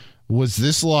is, was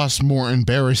this loss more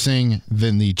embarrassing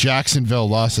than the Jacksonville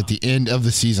loss at the end of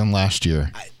the season last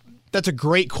year? That's a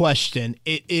great question.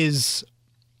 It is.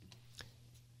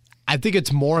 I think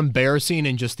it's more embarrassing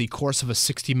in just the course of a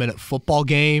 60-minute football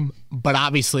game, but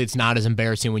obviously it's not as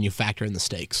embarrassing when you factor in the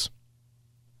stakes.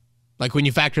 Like when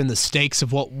you factor in the stakes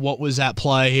of what was at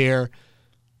play here,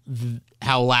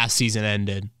 how last season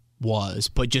ended was.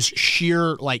 But just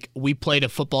sheer, we played a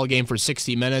football game for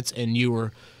 60 minutes and you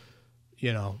were,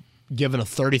 given a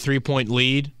 33-point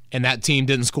lead, and that team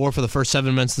didn't score for the first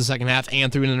 7 minutes of the second half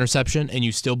and threw an interception, and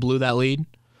you still blew that lead,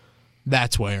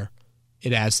 that's where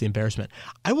it adds to the embarrassment.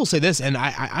 I will say this, and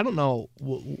I don't know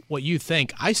what you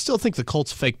think. I still think the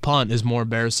Colts' fake punt is more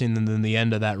embarrassing than the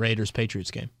end of that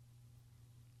Raiders-Patriots game.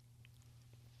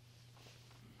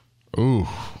 Ooh.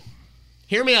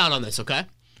 Hear me out on this, okay?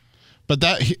 But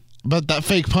that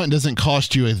fake punt doesn't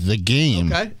cost you the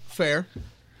game. Okay, fair.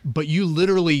 But you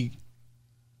literally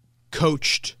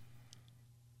coached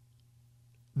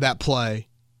that play,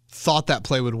 thought that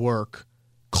play would work,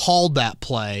 called that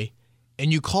play,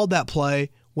 and you called that play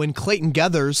when Clayton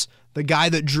Geathers, the guy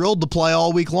that drilled the play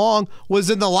all week long, was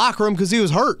in the locker room because he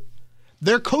was hurt.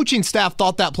 Their coaching staff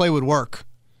thought that play would work.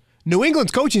 New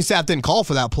England's coaching staff didn't call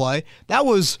for that play. That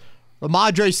was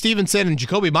Ramondre Stevenson and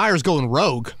Jacoby Myers going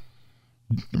rogue.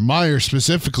 Myers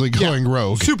specifically going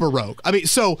rogue. Super rogue. I mean,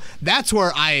 so that's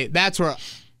where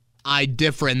I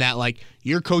differ in that,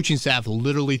 your coaching staff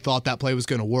literally thought that play was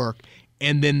going to work,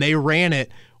 and then they ran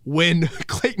it when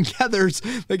Clayton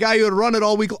Geathers, the guy who had run it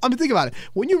all week. I mean, think about it.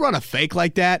 When you run a fake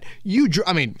like that,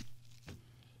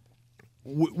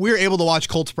 we're able to watch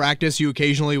Colts practice. You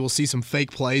occasionally will see some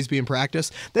fake plays being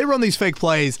practiced. They run these fake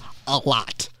plays a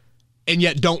lot, and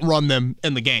yet don't run them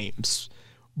in the games.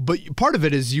 But part of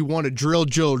it is you want to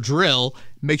drill,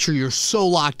 make sure you're so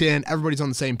locked in, everybody's on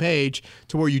the same page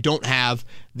to where you don't have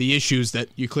the issues that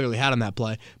you clearly had on that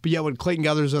play. But yet when Clayton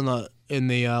Geathers in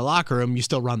the locker room, you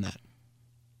still run that.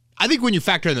 I think when you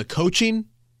factor in the coaching,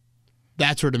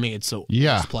 that's where to me it's so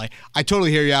play. I totally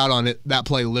hear you out on it. That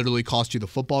play literally cost you the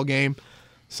football game.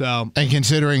 So, and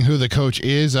considering who the coach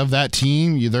is of that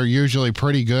team, they're usually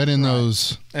pretty good in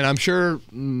those. And I'm sure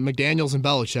McDaniels and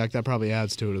Belichick, that probably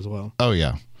adds to it as well. Oh,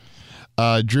 yeah.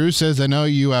 Drew says, I know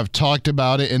you have talked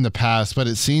about it in the past, but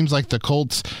it seems like the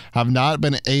Colts have not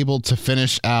been able to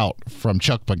finish out from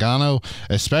Chuck Pagano,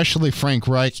 especially Frank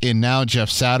Reich, and now Jeff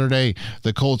Saturday.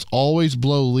 The Colts always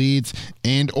blow leads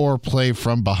and or play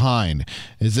from behind.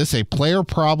 Is this a player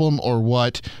problem or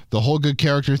what? The whole good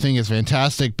character thing is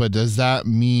fantastic, but does that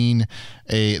mean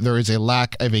there is a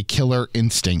lack of a killer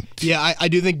instinct? Yeah, I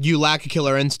do think you lack a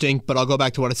killer instinct, but I'll go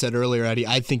back to what I said earlier, Eddie.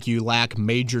 I think you lack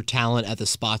major talent at the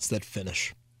spots that finish.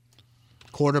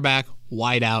 Quarterback,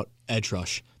 wide out, edge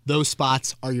rush. Those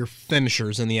spots are your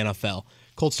finishers in the NFL.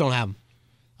 Colts don't have them.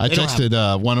 I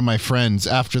texted one of my friends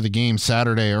after the game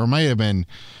Saturday, or it might have been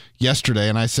yesterday,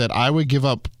 and I said I would give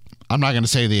up, I'm not going to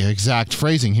say the exact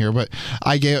phrasing here, but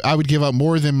I would give up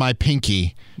more than my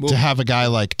pinky to have a guy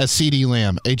like a CeeDee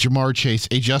Lamb, a Jamar Chase,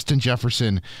 a Justin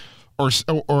Jefferson,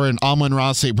 or an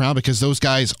Amon-Ra St. Brown, because those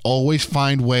guys always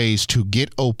find ways to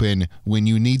get open when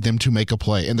you need them to make a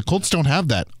play. And the Colts don't have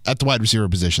that at the wide receiver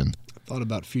position. I thought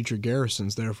about future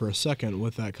Garrisons there for a second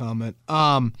with that comment.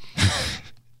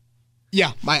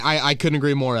 Yeah, I couldn't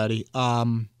agree more, Eddie.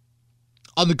 On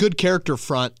the good character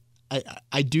front,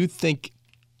 I do think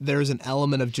there's an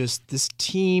element of just this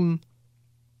team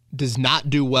does not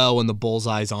do well when the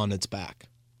bullseye's on its back.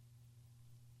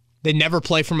 They never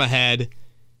play from ahead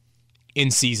in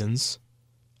seasons.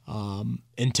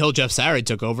 Until Jeff Saturday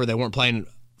took over, they weren't playing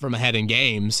from ahead in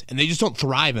games, and they just don't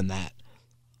thrive in that.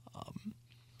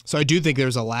 So I do think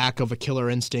there's a lack of a killer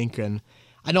instinct, and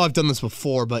I know I've done this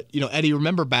before, but Eddie,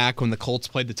 remember back when the Colts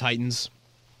played the Titans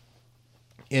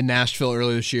in Nashville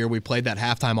earlier this year? We played that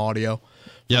halftime audio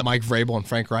from Mike Vrabel and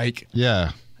Frank Reich.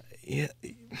 Yeah.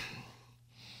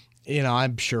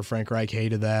 I'm sure Frank Reich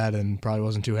hated that and probably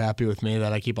wasn't too happy with me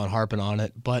that I keep on harping on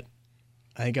it, but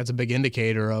I think that's a big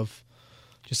indicator of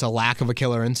just a lack of a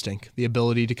killer instinct, the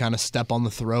ability to kind of step on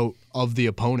the throat of the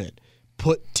opponent,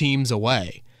 put teams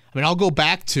away. I mean, I'll go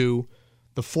back to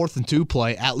the 4th and 2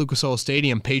 play at Lucas Oil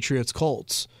Stadium,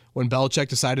 Patriots-Colts, when Belichick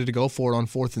decided to go for it on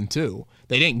 4th and 2.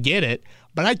 They didn't get it,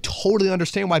 but I totally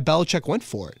understand why Belichick went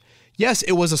for it. Yes,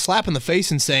 it was a slap in the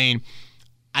face and saying,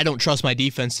 I don't trust my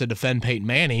defense to defend Peyton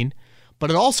Manning, but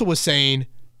it also was saying,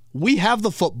 we have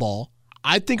the football.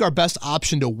 I think our best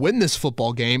option to win this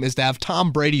football game is to have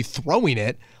Tom Brady throwing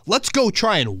it. Let's go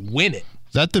try and win it.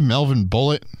 Is that the Melvin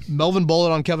Bullet? Melvin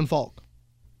Bullet on Kevin Falk.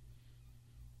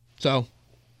 So,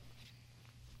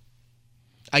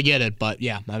 I get it, but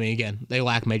yeah, I mean, again, they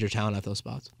lack major talent at those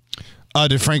spots. Did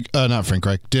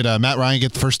Matt Ryan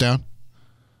get the first down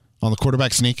on the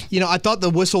quarterback sneak? I thought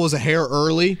the whistle was a hair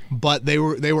early, but they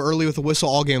were early with the whistle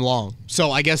all game long.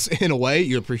 So I guess in a way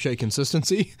you appreciate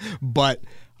consistency, but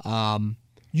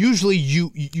usually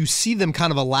you see them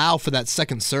kind of allow for that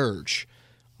second surge,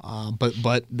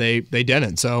 but they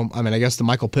didn't. So I mean, I guess the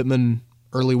Michael Pittman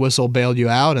early whistle bailed you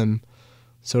out, and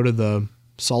so did the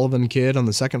Sullivan kid on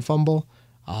the second fumble.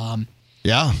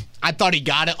 Yeah, I thought he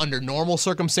got it under normal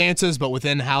circumstances, but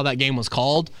within how that game was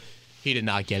called, he did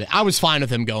not get it. I was fine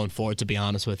with him going for it, to be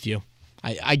honest with you.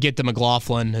 I get that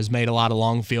McLaughlin has made a lot of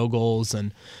long field goals,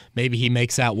 and maybe he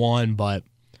makes that one, but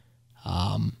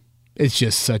it's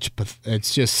just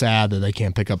sad that they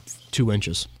can't pick up 2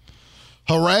 inches.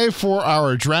 Hooray for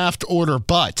our draft order,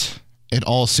 but in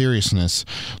all seriousness,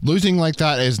 losing like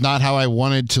that is not how I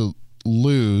wanted to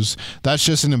lose. That's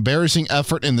just an embarrassing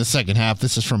effort in the second half.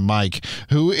 This is from Mike,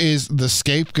 who is the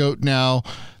scapegoat now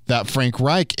that Frank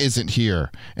Reich isn't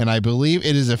here. And I believe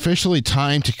it is officially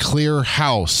time to clear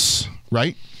house,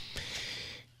 right?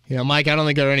 Mike, I don't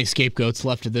think there are any scapegoats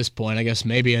left at this point. I guess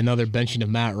maybe another benching of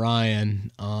Matt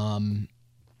Ryan. I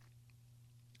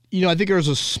think there's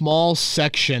a small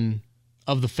section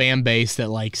of the fan base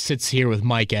that sits here with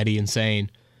Mike, Eddie, and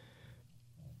saying,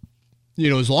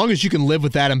 as long as you can live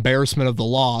with that embarrassment of the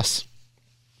loss,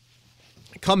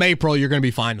 come April, you're going to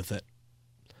be fine with it.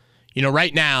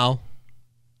 Right now,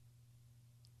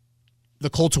 the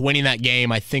Colts winning that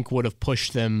game, I think, would have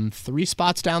pushed them 3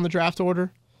 spots down the draft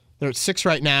order. They're at 6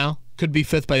 right now. Could be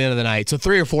 5th by the end of the night. So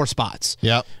 3 or 4 spots.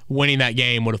 Yep. Winning that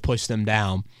game would have pushed them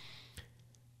down.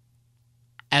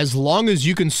 As long as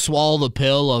you can swallow the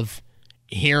pill of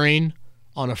hearing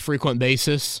on a frequent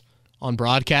basis on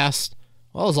broadcast,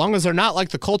 well, as long as they're not like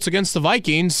the Colts against the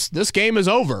Vikings, this game is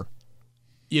over.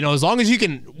 As long as you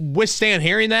can withstand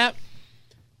hearing that,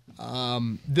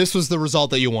 This was the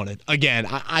result that you wanted. Again,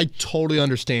 I totally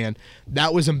understand.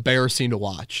 That was embarrassing to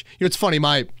watch. You know, it's funny.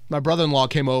 My brother-in-law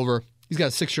came over. He's got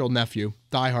a 6-year-old nephew,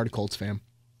 diehard Colts fan,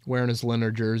 wearing his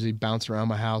Leonard jersey, bouncing around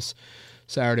my house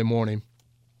Saturday morning.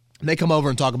 And they come over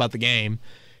and talk about the game.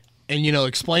 And, you know,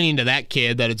 explaining to that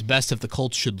kid that it's best if the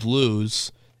Colts should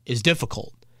lose is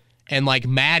difficult. And, like,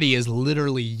 Maddie is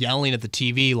literally yelling at the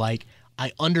TV, like,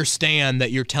 I understand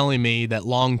that you're telling me that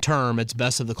long-term it's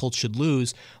best if the Colts should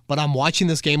lose, but I'm watching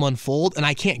this game unfold, and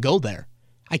I can't go there.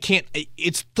 I can't.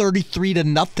 It's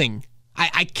 33-0.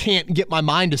 I can't get my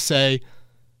mind to say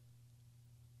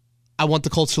I want the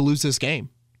Colts to lose this game.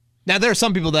 Now, there are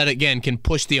some people that, again, can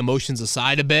push the emotions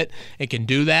aside a bit and can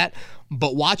do that,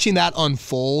 but watching that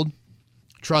unfold,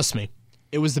 trust me,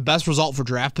 it was the best result for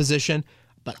draft position,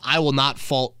 but I will not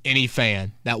fault any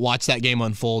fan that watched that game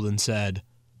unfold and said,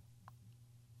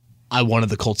 I wanted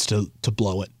the Colts to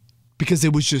blow it, because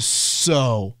it was just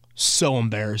so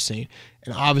embarrassing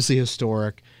and obviously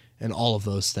historic and all of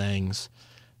those things.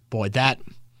 Boy, that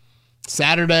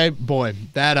Saturday,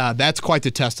 that's quite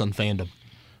the test on fandom.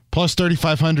 Plus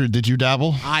 3,500. Did you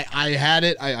dabble? I had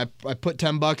it. I put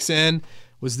 $10 in.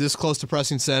 Was this close to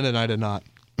pressing send, and I did not.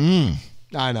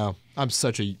 I know. I'm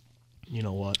such a, you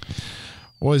know what.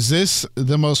 Was this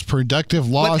the most productive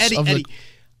loss Eddie, of the?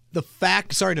 The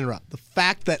fact, sorry to interrupt, the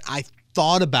fact that I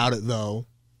thought about it, though,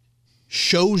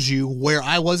 shows you where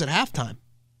I was at halftime.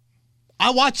 I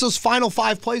watched those final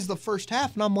 5 plays of the first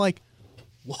half, and I'm like,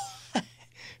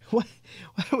 what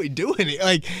are we doing here?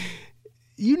 Like,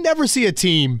 you never see a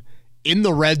team in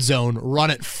the red zone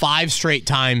run it 5 straight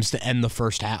times to end the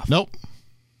first half. Nope.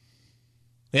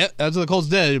 Yeah, that's what the Colts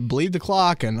did. Bleed the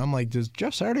clock, and I'm like, does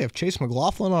Jeff Saturday have Chase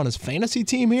McLaughlin on his fantasy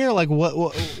team here? Like,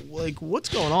 what's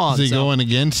going on? Is he going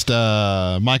against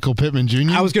Michael Pittman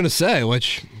Jr.? I was gonna say,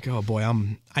 oh boy,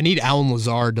 I need Alan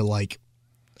Lazard to like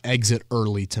exit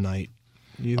early tonight.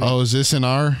 Oh, is this in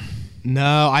our?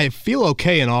 No, I feel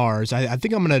okay in ours. I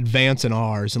think I'm gonna advance in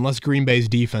ours, unless Green Bay's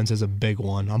defense is a big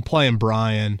one. I'm playing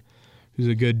Brian, who's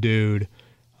a good dude.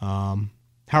 How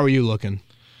are you looking?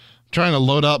 Trying to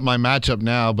load up my matchup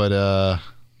now, but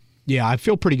yeah, I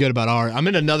feel pretty good about ours. I'm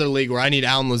in another league where I need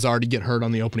Alan Lazard to get hurt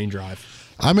on the opening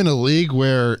drive. I'm in a league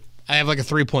where I have like a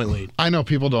 3-point lead. I know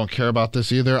people don't care about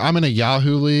this either. I'm in a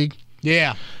Yahoo league.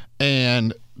 Yeah.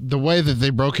 And the way that they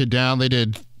broke it down,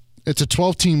 it's a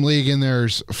 12-team league, and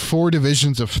there's 4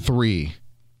 divisions of 3.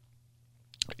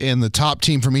 And the top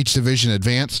team from each division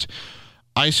advanced.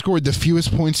 I scored the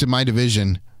fewest points in my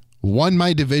division, won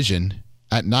my division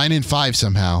at 9-5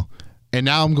 somehow, and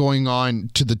now I'm going on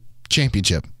to the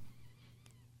championship.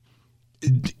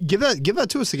 Give that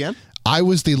to us again. I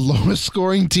was the lowest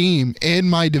scoring team in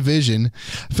my division,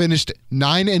 finished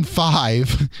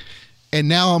 9-5, and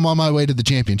now I'm on my way to the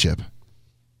championship.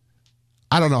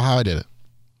 I don't know how I did it.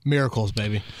 Miracles,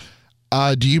 baby.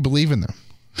 Do you believe in them?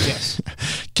 Yes.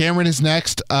 Cameron is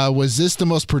next. Was this the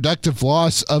most productive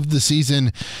loss of the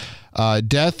season?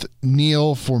 Death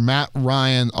kneel for Matt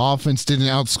Ryan. Offense didn't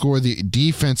outscore the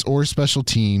defense or special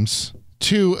teams.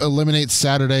 2, eliminate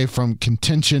Saturday from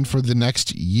contention for the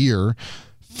next year.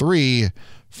 3,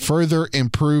 further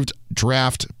improved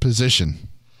draft position.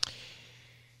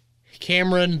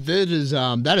 Cameron,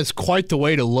 that is quite the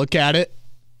way to look at it.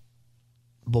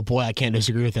 But boy, I can't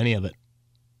disagree with any of it.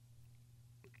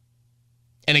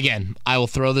 And again, I will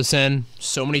throw this in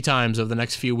so many times over the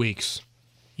next few weeks.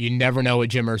 You never know what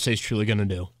Jim Irsay is truly going to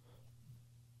do.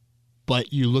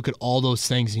 But you look at all those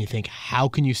things and you think, how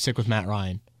can you stick with Matt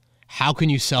Ryan? How can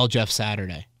you sell Jeff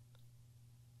Saturday?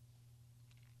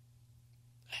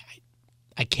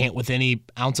 I can't with any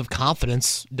ounce of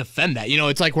confidence defend that. You know,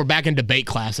 it's like we're back in debate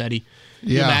class, Eddie. Can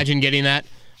you imagine getting that?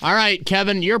 All right,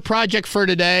 Kevin, your project for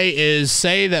today is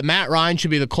say that Matt Ryan should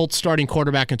be the Colts starting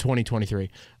quarterback in 2023.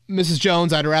 Mrs.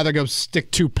 Jones, I'd rather go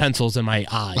stick 2 pencils in my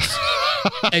eyes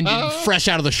and fresh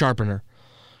out of the sharpener.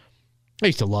 I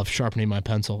used to love sharpening my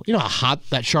pencil. You know how hot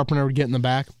that sharpener would get in the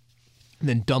back? And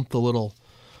then dump the little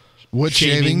wood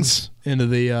shavings into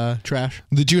the trash.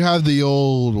 Did you have the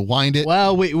old wind it?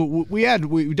 Well, we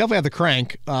definitely had the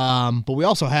crank, but we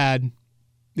also had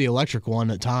the electric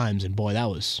one at times, and boy,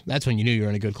 that's when you knew you were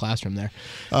in a good classroom there.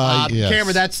 Yes.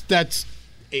 Cameron,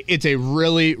 it's a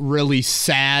really, really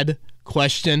sad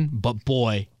question, but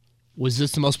boy, was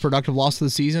this the most productive loss of the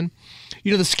season?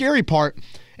 You know, the scary part,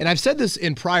 and I've said this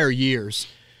in prior years,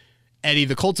 Eddie,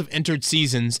 the Colts have entered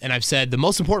seasons, and I've said the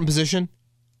most important position,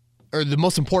 or the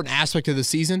most important aspect of the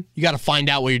season, you got to find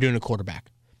out what you're doing at quarterback.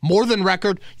 More than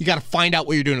record, you got to find out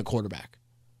what you're doing at quarterback.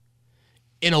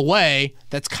 In a way,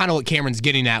 that's kind of what Cameron's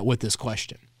getting at with this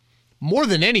question. More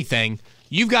than anything,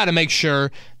 you've got to make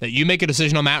sure that you make a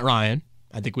decision on Matt Ryan,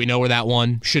 I think we know where that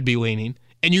one should be leaning.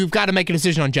 And you've got to make a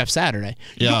decision on Jeff Saturday.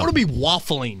 You don't want to be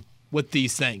waffling with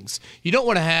these things. You don't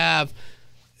want to have,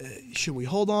 should we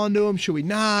hold on to him? Should we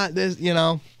not? That's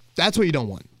what you don't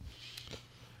want.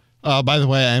 By the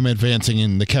way, I'm advancing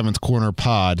in the Kevin's Corner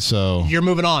pod, so you're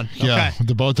moving on. Yeah, okay.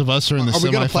 The both of us are in the semifinal. Are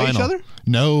we going to play each other?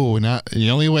 No, not.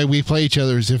 The only way we play each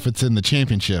other is if it's in the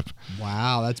championship.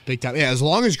 Wow, that's big time. Yeah, as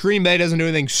long as Green Bay doesn't do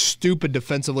anything stupid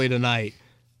defensively tonight,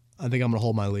 I think I'm going to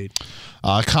hold my lead.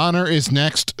 Connor is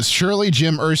next. Surely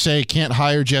Jim Irsay can't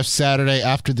hire Jeff Saturday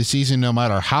after the season, no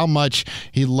matter how much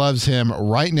he loves him.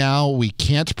 Right now, we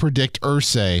can't predict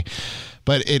Irsay,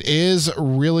 but is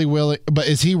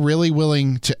he really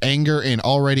willing to anger an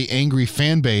already angry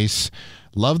fan base?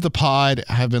 Love the pod.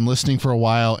 Have been listening for a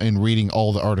while and reading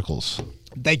all the articles.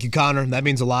 Thank you, Connor. That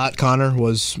means a lot. Connor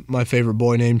was my favorite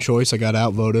boy name choice. I got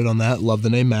outvoted on that. Love the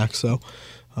name Max, though.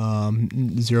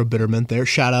 Zero bitterment there.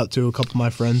 Shout out to a couple of my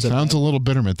friends. Sounds a little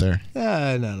bitterment there.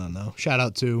 No. Shout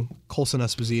out to Colson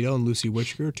Esposito and Lucy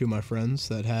Witchker, two of my friends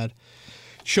that had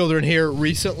children here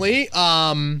recently.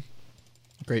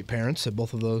 Great parents that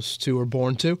both of those two were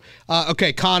born to.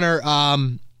 Okay, Connor.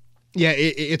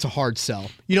 It's a hard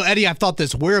sell. Eddie, I've thought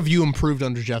this. Where have you improved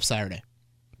under Jeff Saturday?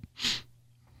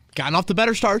 Gotten off the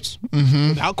better starts,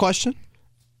 without question.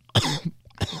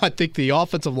 I think the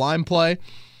offensive line play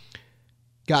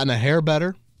gotten a hair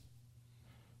better.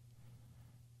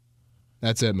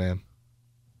 That's it, man.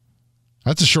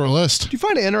 That's a short list. Do you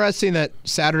find it interesting that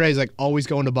Saturday's always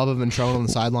going to Bubba Ventrone on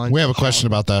the sideline? We have a question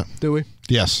about that. Do we?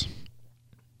 Yes.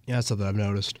 Yeah, that's something I've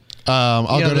noticed.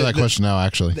 I'll go to that question now,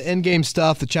 actually. The end-game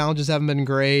stuff, the challenges haven't been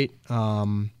great.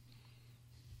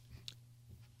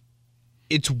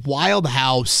 It's wild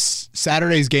how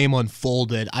Saturday's game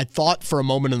unfolded. I thought for a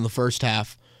moment in the first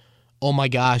half, oh my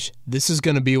gosh, this is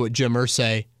going to be what Jim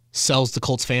Irsay sells the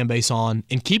Colts fan base on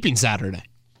in keeping Saturday.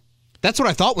 That's what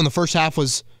I thought when the first half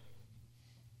was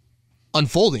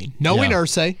unfolding. Knowing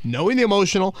Irsay, knowing the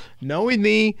emotional, knowing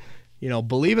the,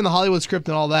 believe in the Hollywood script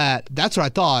and all that. That's what I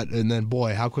thought. And then,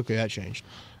 boy, how quickly that changed.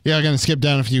 Yeah, I'm going to skip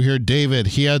down a few here. David,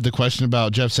 he had the question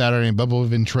about Jeff Saturday and Bubba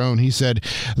Ventrone. He said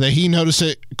that he noticed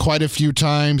it quite a few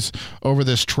times over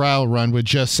this trial run with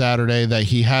Jeff Saturday that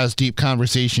he has deep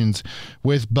conversations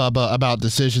with Bubba about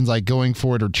decisions like going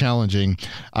for it or challenging.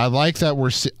 I like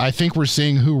that I think we're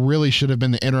seeing who really should have been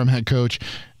the interim head coach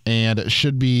and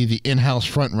should be the in-house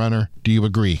front runner. Do you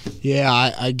agree? Yeah,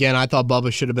 I thought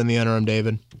Bubba should have been the interim,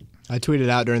 David. I tweeted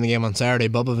out during the game on Saturday,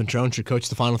 Bubba Ventrone should coach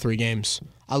the final 3 games.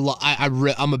 I'm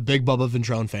a big Bubba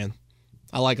Ventrone fan.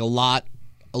 I like a lot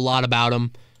about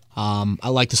him. I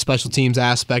like the special teams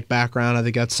aspect background. I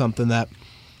think that's something that,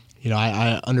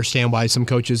 I understand why some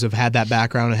coaches have had that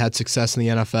background and had success in the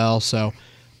NFL. So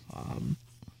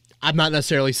I'm not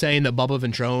necessarily saying that Bubba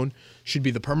Ventrone should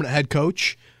be the permanent head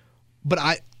coach, but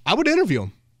I would interview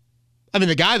him. I mean,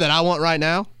 the guy that I want right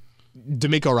now,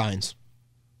 DeMeco Ryans.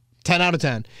 10 out of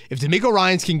 10. If DeMeco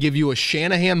Ryans can give you a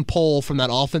Shanahan pull from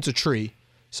that offensive tree,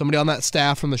 somebody on that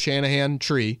staff from the Shanahan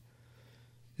tree,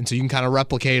 and so you can kind of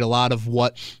replicate a lot of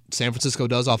what San Francisco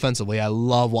does offensively. I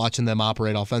love watching them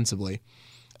operate offensively.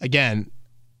 Again,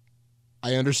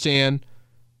 I understand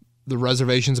the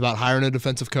reservations about hiring a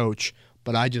defensive coach,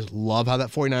 but I just love how that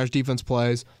 49ers defense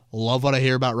plays. Love what I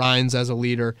hear about Ryans as a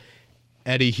leader.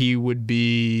 Eddie, he'd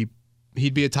be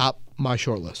atop my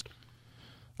short list.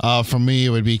 For me, it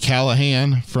would be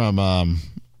Callahan from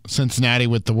Cincinnati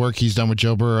with the work he's done with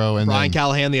Joe Burrow. And Brian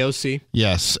Callahan, the OC.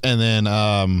 Yes. And then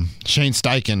Shane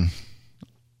Steichen,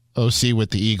 OC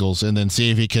with the Eagles. And then see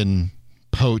if he can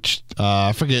poach,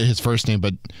 I forget his first name,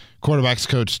 but quarterback's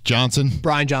coach Johnson.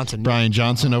 Brian Johnson. Brian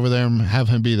Johnson over there and have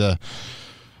him be the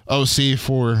OC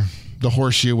for the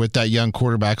horseshoe with that young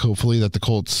quarterback, hopefully, that the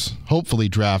Colts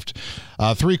draft.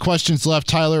 3 questions left.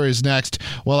 Tyler is next.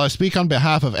 Well, I speak on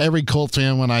behalf of every Colts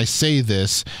fan when I say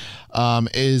this,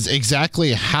 is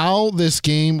exactly how this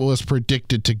game was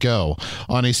predicted to go.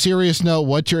 On a serious note,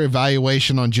 what's your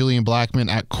evaluation on Julian Blackmon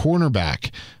at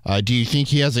cornerback? Do you think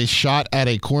he has a shot at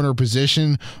a corner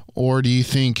position, or do you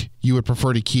think you would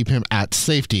prefer to keep him at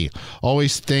safety?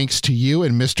 Always thanks to you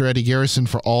and Mr. Eddie Garrison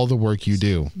for all the work you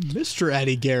do. Mr.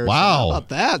 Eddie Garrison. Wow. How about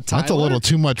that, Tyler? That's a little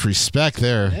too much respect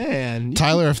there. Man.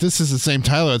 Tyler, if this is the same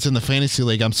Tyler that's in the fantasy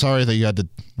league, I'm sorry that you had to,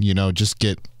 just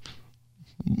get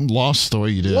lost the way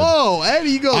you did. Whoa,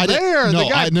 Eddie, you go there. No, the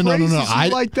guy no. I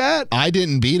like that. I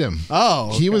didn't beat him. Oh,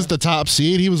 okay. He was the top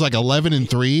seed. He was like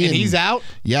 11-3, and he's out.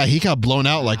 Yeah, he got blown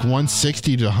out like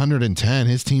 160 to 110.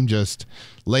 His team just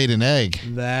laid an egg.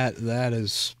 That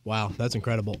is wow. That's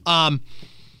incredible. I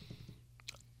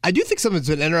do think something's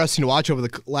been interesting to watch over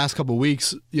the last couple of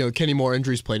weeks. Kenny Moore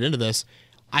injuries played into this.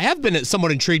 I have been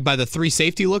somewhat intrigued by the 3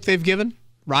 safety look they've given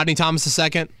Rodney Thomas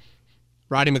II,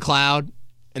 Rodney McLeod,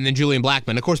 and then Julian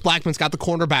Blackmon. Of course, Blackman's got the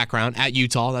corner background at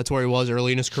Utah. That's where he was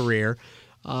early in his career.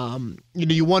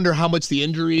 You wonder how much the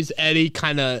injuries, Eddie,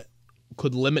 kind of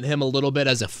could limit him a little bit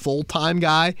as a full-time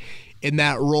guy in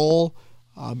that role.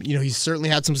 He's certainly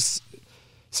had some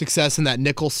success in that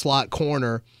nickel slot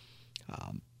corner.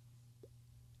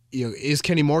 Is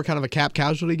Kenny Moore kind of a cap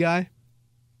casualty guy?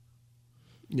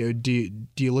 Do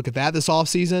you look at that this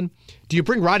offseason? Do you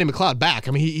bring Rodney McLeod back?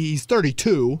 I mean, he's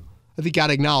 32. I think you got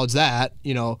to acknowledge that.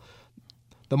 The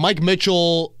Mike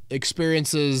Mitchell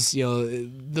experiences,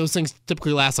 those things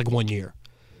typically last like 1 year.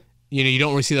 You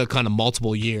don't really see that kind of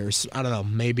multiple years. I don't know,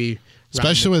 maybe.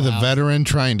 Especially with a veteran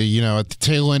trying to, at the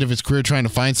tail end of his career, trying to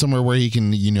find somewhere where he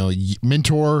can,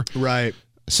 mentor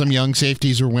some young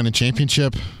safeties or win a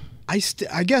championship. I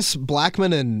guess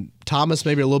Blackmon and Thomas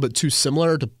maybe a little bit too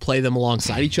similar to play them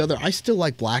alongside each other. I still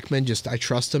like Blackmon. I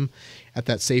trust him at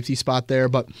that safety spot there.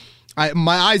 But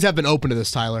my eyes have been open to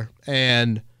this, Tyler.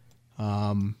 And,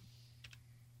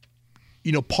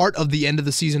 part of the end of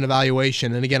the season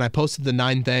evaluation, and again, I posted the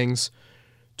 9 things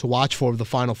to watch for the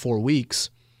final 4 weeks.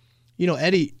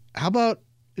 Eddie, how about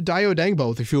Dayo Dengbo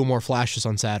with a few more flashes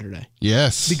on Saturday?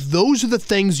 Yes. Those are the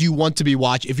things you want to be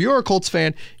watching. If you're a Colts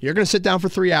fan, you're going to sit down for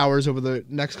 3 hours over the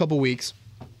next couple weeks.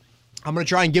 I'm going to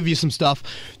try and give you some stuff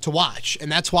to watch.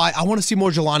 And that's why I want to see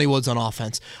more Jelani Woods on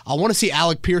offense. I want to see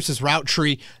Alec Pierce's route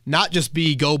tree not just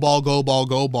be go ball, go ball,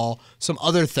 go ball, some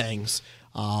other things.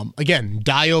 Again,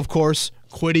 Dayo, of course,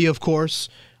 Quiddy, of course.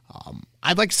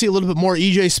 I'd like to see a little bit more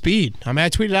EJ Speed. I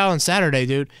tweeted out on Saturday,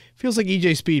 dude. Feels like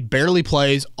EJ Speed barely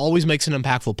plays, always makes an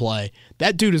impactful play.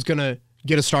 That dude is going to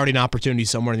get a starting opportunity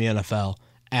somewhere in the NFL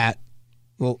at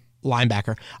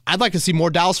linebacker. I'd like to see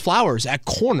more Dallas Flowers at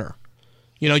corner.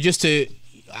 I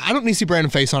don't need to see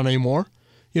Brandon Faison anymore.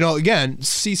 Again,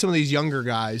 see some of these younger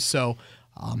guys. So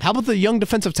how about the young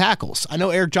defensive tackles? I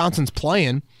know Eric Johnson's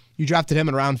playing. You drafted him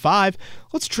in round 5.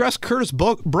 Let's dress Curtis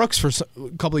Brooks for a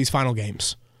couple of these final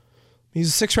games.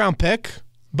 He's a 6th-round pick.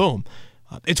 Boom.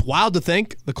 It's wild to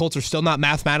think the Colts are still not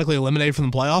mathematically eliminated from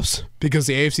the playoffs because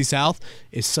the AFC South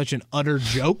is such an utter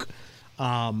joke.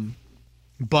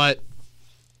 But,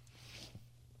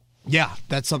 yeah,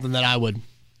 that's something that I would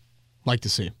like to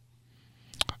see.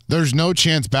 There's no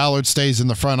chance Ballard stays in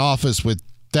the front office with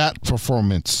that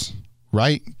performance,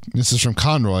 right? This is from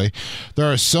Conroy.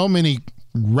 There are so many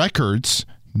records,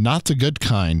 not the good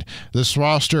kind, this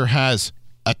roster has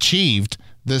achieved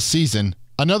this season.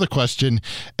 Another question,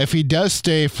 if he does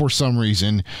stay for some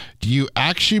reason, do you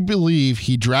actually believe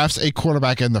he drafts a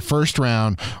quarterback in the first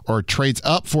round or trades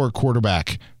up for a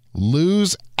quarterback?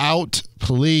 Lose out,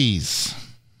 please.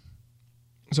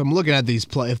 So I'm looking at these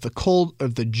play. If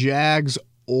the Jags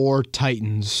or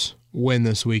Titans win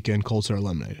this weekend, Colts are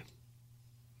eliminated.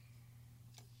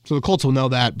 So the Colts will know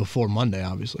that before Monday,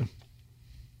 obviously.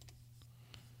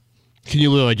 Can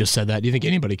you literally just said that? Do you think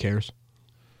anybody cares?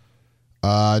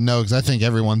 No, because I think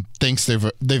everyone thinks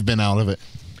they've been out of it.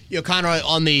 Conroy,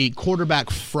 on the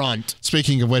quarterback front.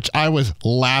 Speaking of which, I was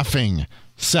laughing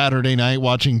Saturday night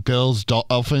watching Bills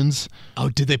Dolphins. Oh,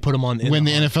 did they put them on? When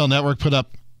the NFL Network put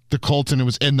up the Colts and it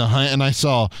was in the hunt, and I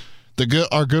saw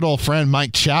our good old friend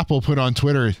Mike Chappell put on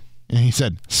Twitter, and he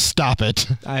said, "Stop it."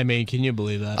 Can you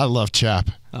believe that? I love Chap.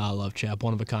 I love Chap,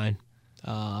 one of a kind.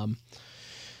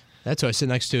 That's who I sit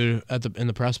next to in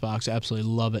the press box. Absolutely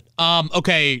love it.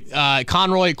 Okay,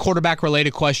 Conroy,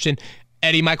 quarterback-related question.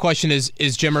 Eddie, my question is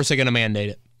Jim Irsay going to mandate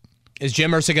it? Is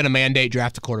Jim Irsay going to mandate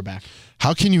draft a quarterback?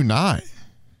 How can you not?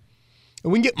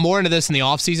 And we can get more into this in the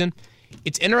offseason.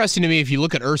 It's interesting to me if you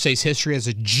look at Irsay's history as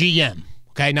a GM,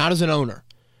 okay, not as an owner.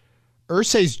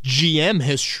 Irsay's GM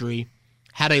history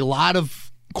had a lot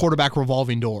of quarterback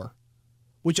revolving door,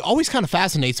 which always kind of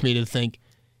fascinates me to think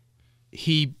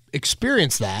he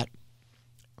experienced that,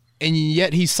 and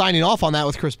yet he's signing off on that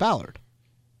with Chris Ballard.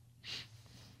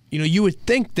 You would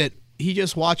think that he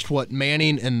just watched what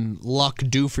Manning and Luck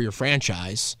do for your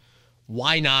franchise.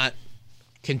 Why not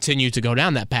continue to go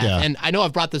down that path? Yeah. And I know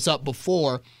I've brought this up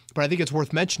before, but I think it's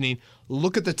worth mentioning.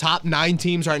 Look at the top 9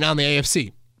 teams right now in the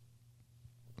AFC.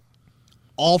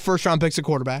 All first-round picks at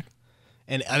quarterback.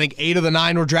 And I think 8 of the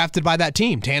 9 were drafted by that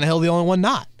team. Tannehill, the only one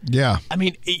not. Yeah.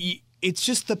 It's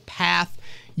just the path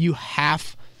you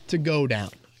have to go down.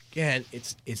 Again,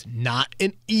 it's not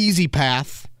an easy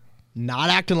path. Not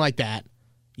acting like that.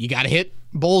 You got to hit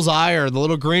bullseye or the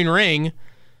little green ring,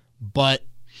 but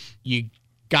you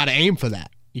got to aim for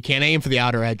that. You can't aim for the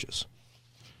outer edges.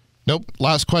 Nope.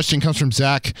 Last question comes from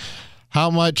Zach. How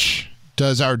much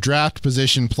Does our draft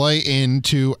position play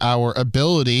into our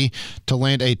ability to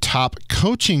land a top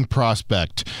coaching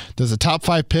prospect? Does a top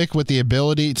 5 pick with the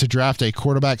ability to draft a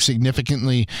quarterback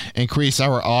significantly increase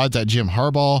our odds at Jim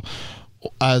Harbaugh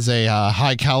as a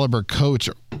high caliber coach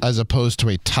as opposed to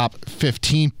a top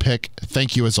 15 pick?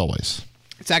 Thank you as always.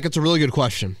 Zach, it's a really good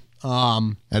question.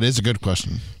 That is a good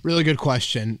question. Really good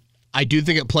question. I do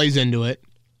think it plays into it.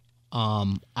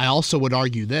 I also would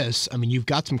argue this. I mean, you've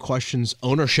got some questions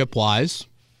ownership-wise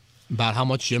about how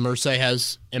much Jim Irsay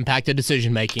has impacted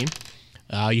decision-making.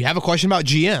 You have a question about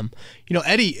GM. You know,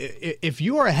 Eddie, if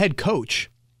you are a head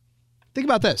coach, think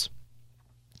about this.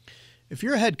 If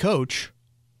you're a head coach,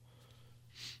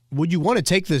 would you want to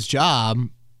take this job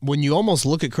when you almost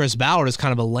look at Chris Ballard as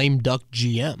kind of a lame duck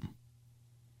GM?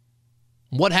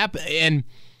 What happened? And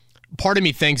part of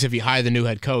me thinks if you hire the new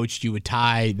head coach, you would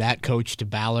tie that coach to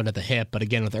Ballard at the hip. But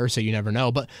again, with Irsay, you never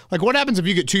know. But like, what happens if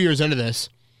you get 2 years into this?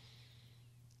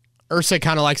 Irsay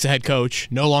kind of likes the head coach,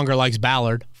 no longer likes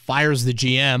Ballard, fires the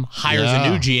GM, hires a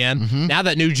new GM. Mm-hmm. Now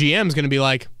that new GM is going to be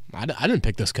like, I didn't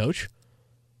pick this coach.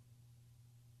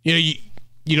 You know,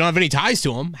 you don't have any ties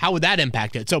to him. How would that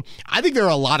impact it? So I think there are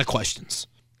a lot of questions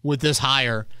with this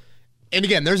hire. And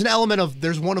again, there's an element of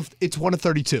it's one of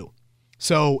 32.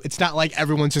 So it's not like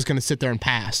everyone's just going to sit there and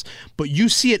pass. But you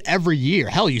see it every year.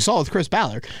 Hell, you saw it with Chris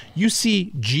Ballard. You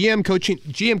see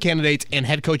GM candidates and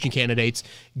head coaching candidates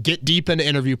get deep into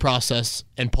interview process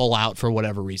and pull out for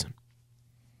whatever reason.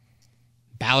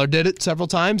 Ballard did it several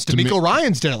times. DeMeco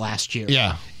Ryans did it last year.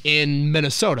 Yeah. In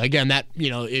Minnesota. Again, that,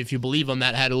 you know, if you believe them,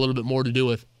 that had a little bit more to do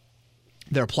with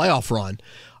their playoff run.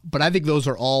 But I think those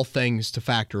are all things to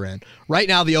factor in. Right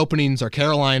now, the openings are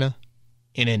Carolina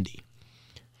and Indy.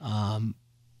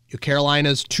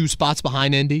 Carolina's 2 spots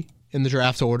behind Indy in the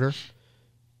draft order.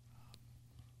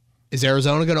 Is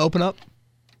Arizona going to open up?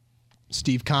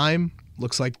 Steve Keim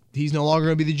looks like he's no longer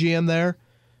going to be the GM there.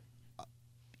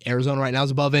 Arizona right now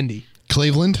is above Indy.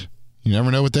 Cleveland, you never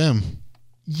know with them.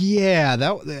 Yeah,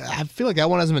 I feel like that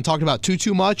one hasn't been talked about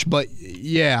too much, but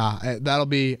yeah, that'll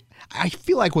be. I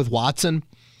feel like with Watson,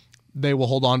 they will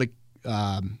hold on to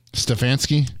Kevin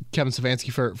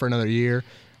Stefanski for another year.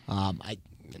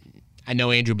 I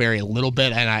know Andrew Berry a little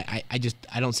bit, and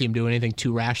I don't see him doing anything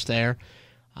too rash there.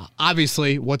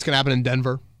 Obviously, what's going to happen in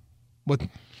Denver with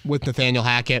Nathaniel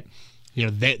Hackett? You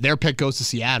know, their pick goes to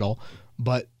Seattle,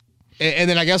 and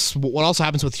then I guess what also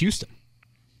happens with Houston?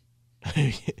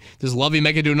 Does Lovey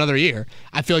make it to another year?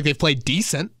 I feel like they've played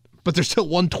decent, but they're still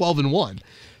 1-12-1.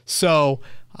 So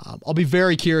I'll be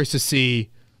very curious to see.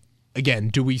 Again,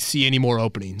 do we see any more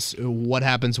openings? What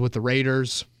happens with the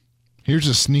Raiders? Here's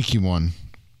a sneaky one.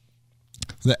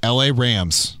 The LA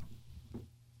Rams.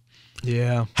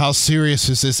 Yeah. How serious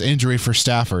is this injury for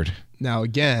Stafford? Now,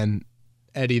 again,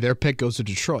 Eddie, their pick goes to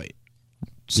Detroit.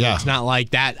 So it's not like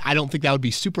that. I don't think that would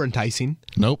be super enticing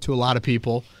to a lot of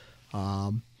people.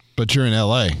 But you're in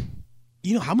LA.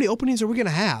 You know, how many openings are we going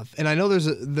to have? And I know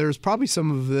there's probably some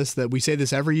of this that we say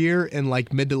this every year in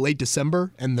like mid to late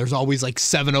December, and there's always like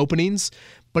 7 openings.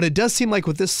 But it does seem like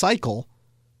with this cycle,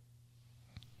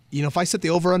 you know, if I set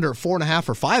the over-under at 4.5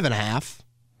 or 5.5,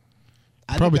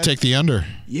 probably take the under.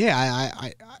 Yeah,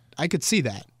 I could see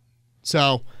that.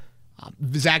 So,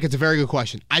 Zach, it's a very good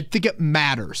question. I think it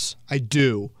matters. I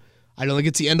do. I don't think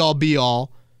it's the end-all,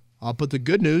 be-all. But the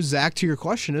good news, Zach, to your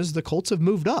question is the Colts have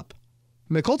moved up.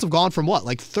 I mean, the Colts have gone from what,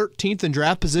 like 13th in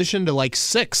draft position to like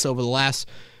 6th over the last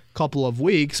couple of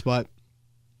weeks. But,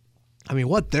 I mean,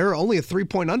 they're only a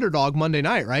 3-point underdog Monday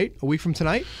night, right? A week from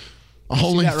tonight?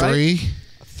 Only 3. Right?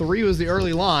 3 was the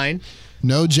early line.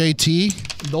 No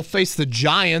JT. They'll face the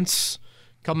Giants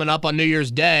coming up on New Year's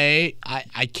Day.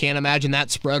 I can't imagine that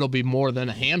spread will be more than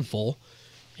a handful.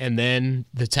 And then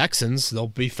the Texans, they'll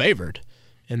be favored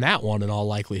in that one in all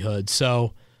likelihood.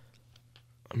 So,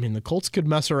 I mean, the Colts could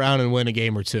mess around and win a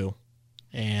game or two.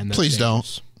 And Please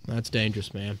dangerous. Don't. That's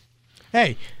dangerous, man.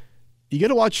 Hey, you got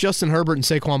to watch Justin Herbert and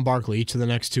Saquon Barkley each of the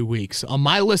next 2 weeks. On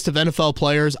my list of NFL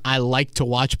players I like to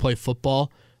watch play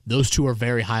football, those 2 are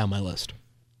very high on my list.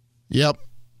 Yep.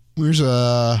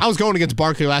 I was going against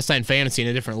Barkley last night in fantasy in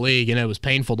a different league, and it was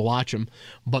painful to watch him.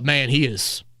 But, man,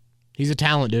 he's a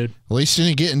talent, dude. At least he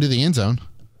didn't get into the end zone.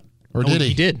 Or did he?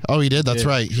 He did. Oh, he did? That's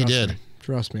right. He did.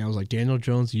 Trust me. I was like, Daniel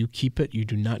Jones, you keep it. You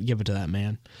do not give it to that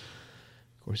man.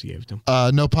 Of course he gave it to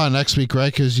him. No pod next week,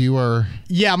 right? Because you are...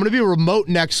 Yeah, I'm going to be remote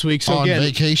next week. So on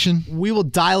vacation? We will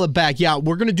dial it back. Yeah,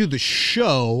 we're going to do the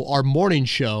show, our morning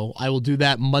show. I will do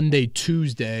that Monday,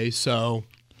 Tuesday. So...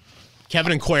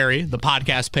 Kevin and Query, the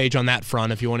podcast page on that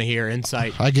front, if you want to hear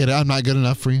insight. I get it. I'm not good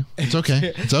enough for you. It's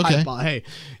okay. It's okay. Hey,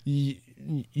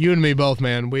 you and me both,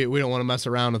 man. We don't want to mess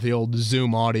around with the old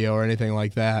Zoom audio or anything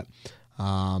like that.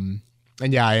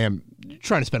 And yeah, I am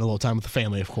trying to spend a little time with the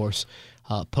family, of course,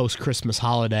 post-Christmas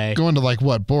holiday. Going to like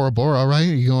what, Bora Bora, right?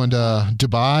 Are you going to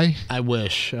Dubai? I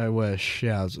wish.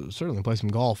 Yeah, I'll certainly play some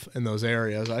golf in those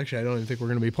areas. Actually, I don't even think we're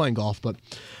going to be playing golf, but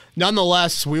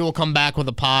nonetheless, we will come back with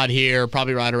a pod here,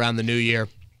 probably right around the new year,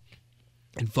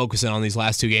 and focus in on these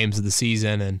last 2 games of the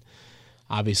season and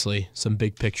obviously some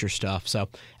big picture stuff. So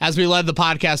as we led the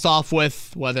podcast off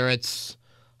with, whether it's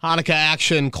Hanukkah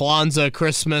action, Kwanzaa,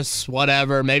 Christmas,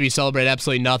 whatever, maybe celebrate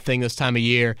absolutely nothing this time of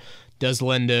year, does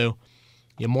Lynn do?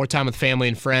 You have more time with family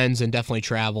and friends and definitely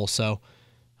travel. So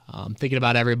thinking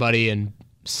about everybody and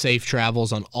safe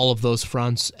travels on all of those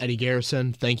fronts. Eddie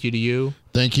Garrison, thank you to you.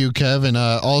 Thank you, Kev. And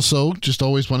also, just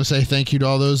always want to say thank you to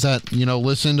all those that,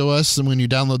 listen to us and when you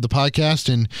download the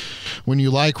podcast and when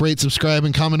you like, rate, subscribe,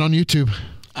 and comment on YouTube.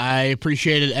 I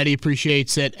appreciate it. Eddie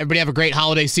appreciates it. Everybody have a great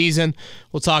holiday season.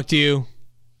 We'll talk to you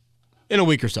in a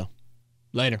week or so.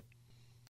 Later.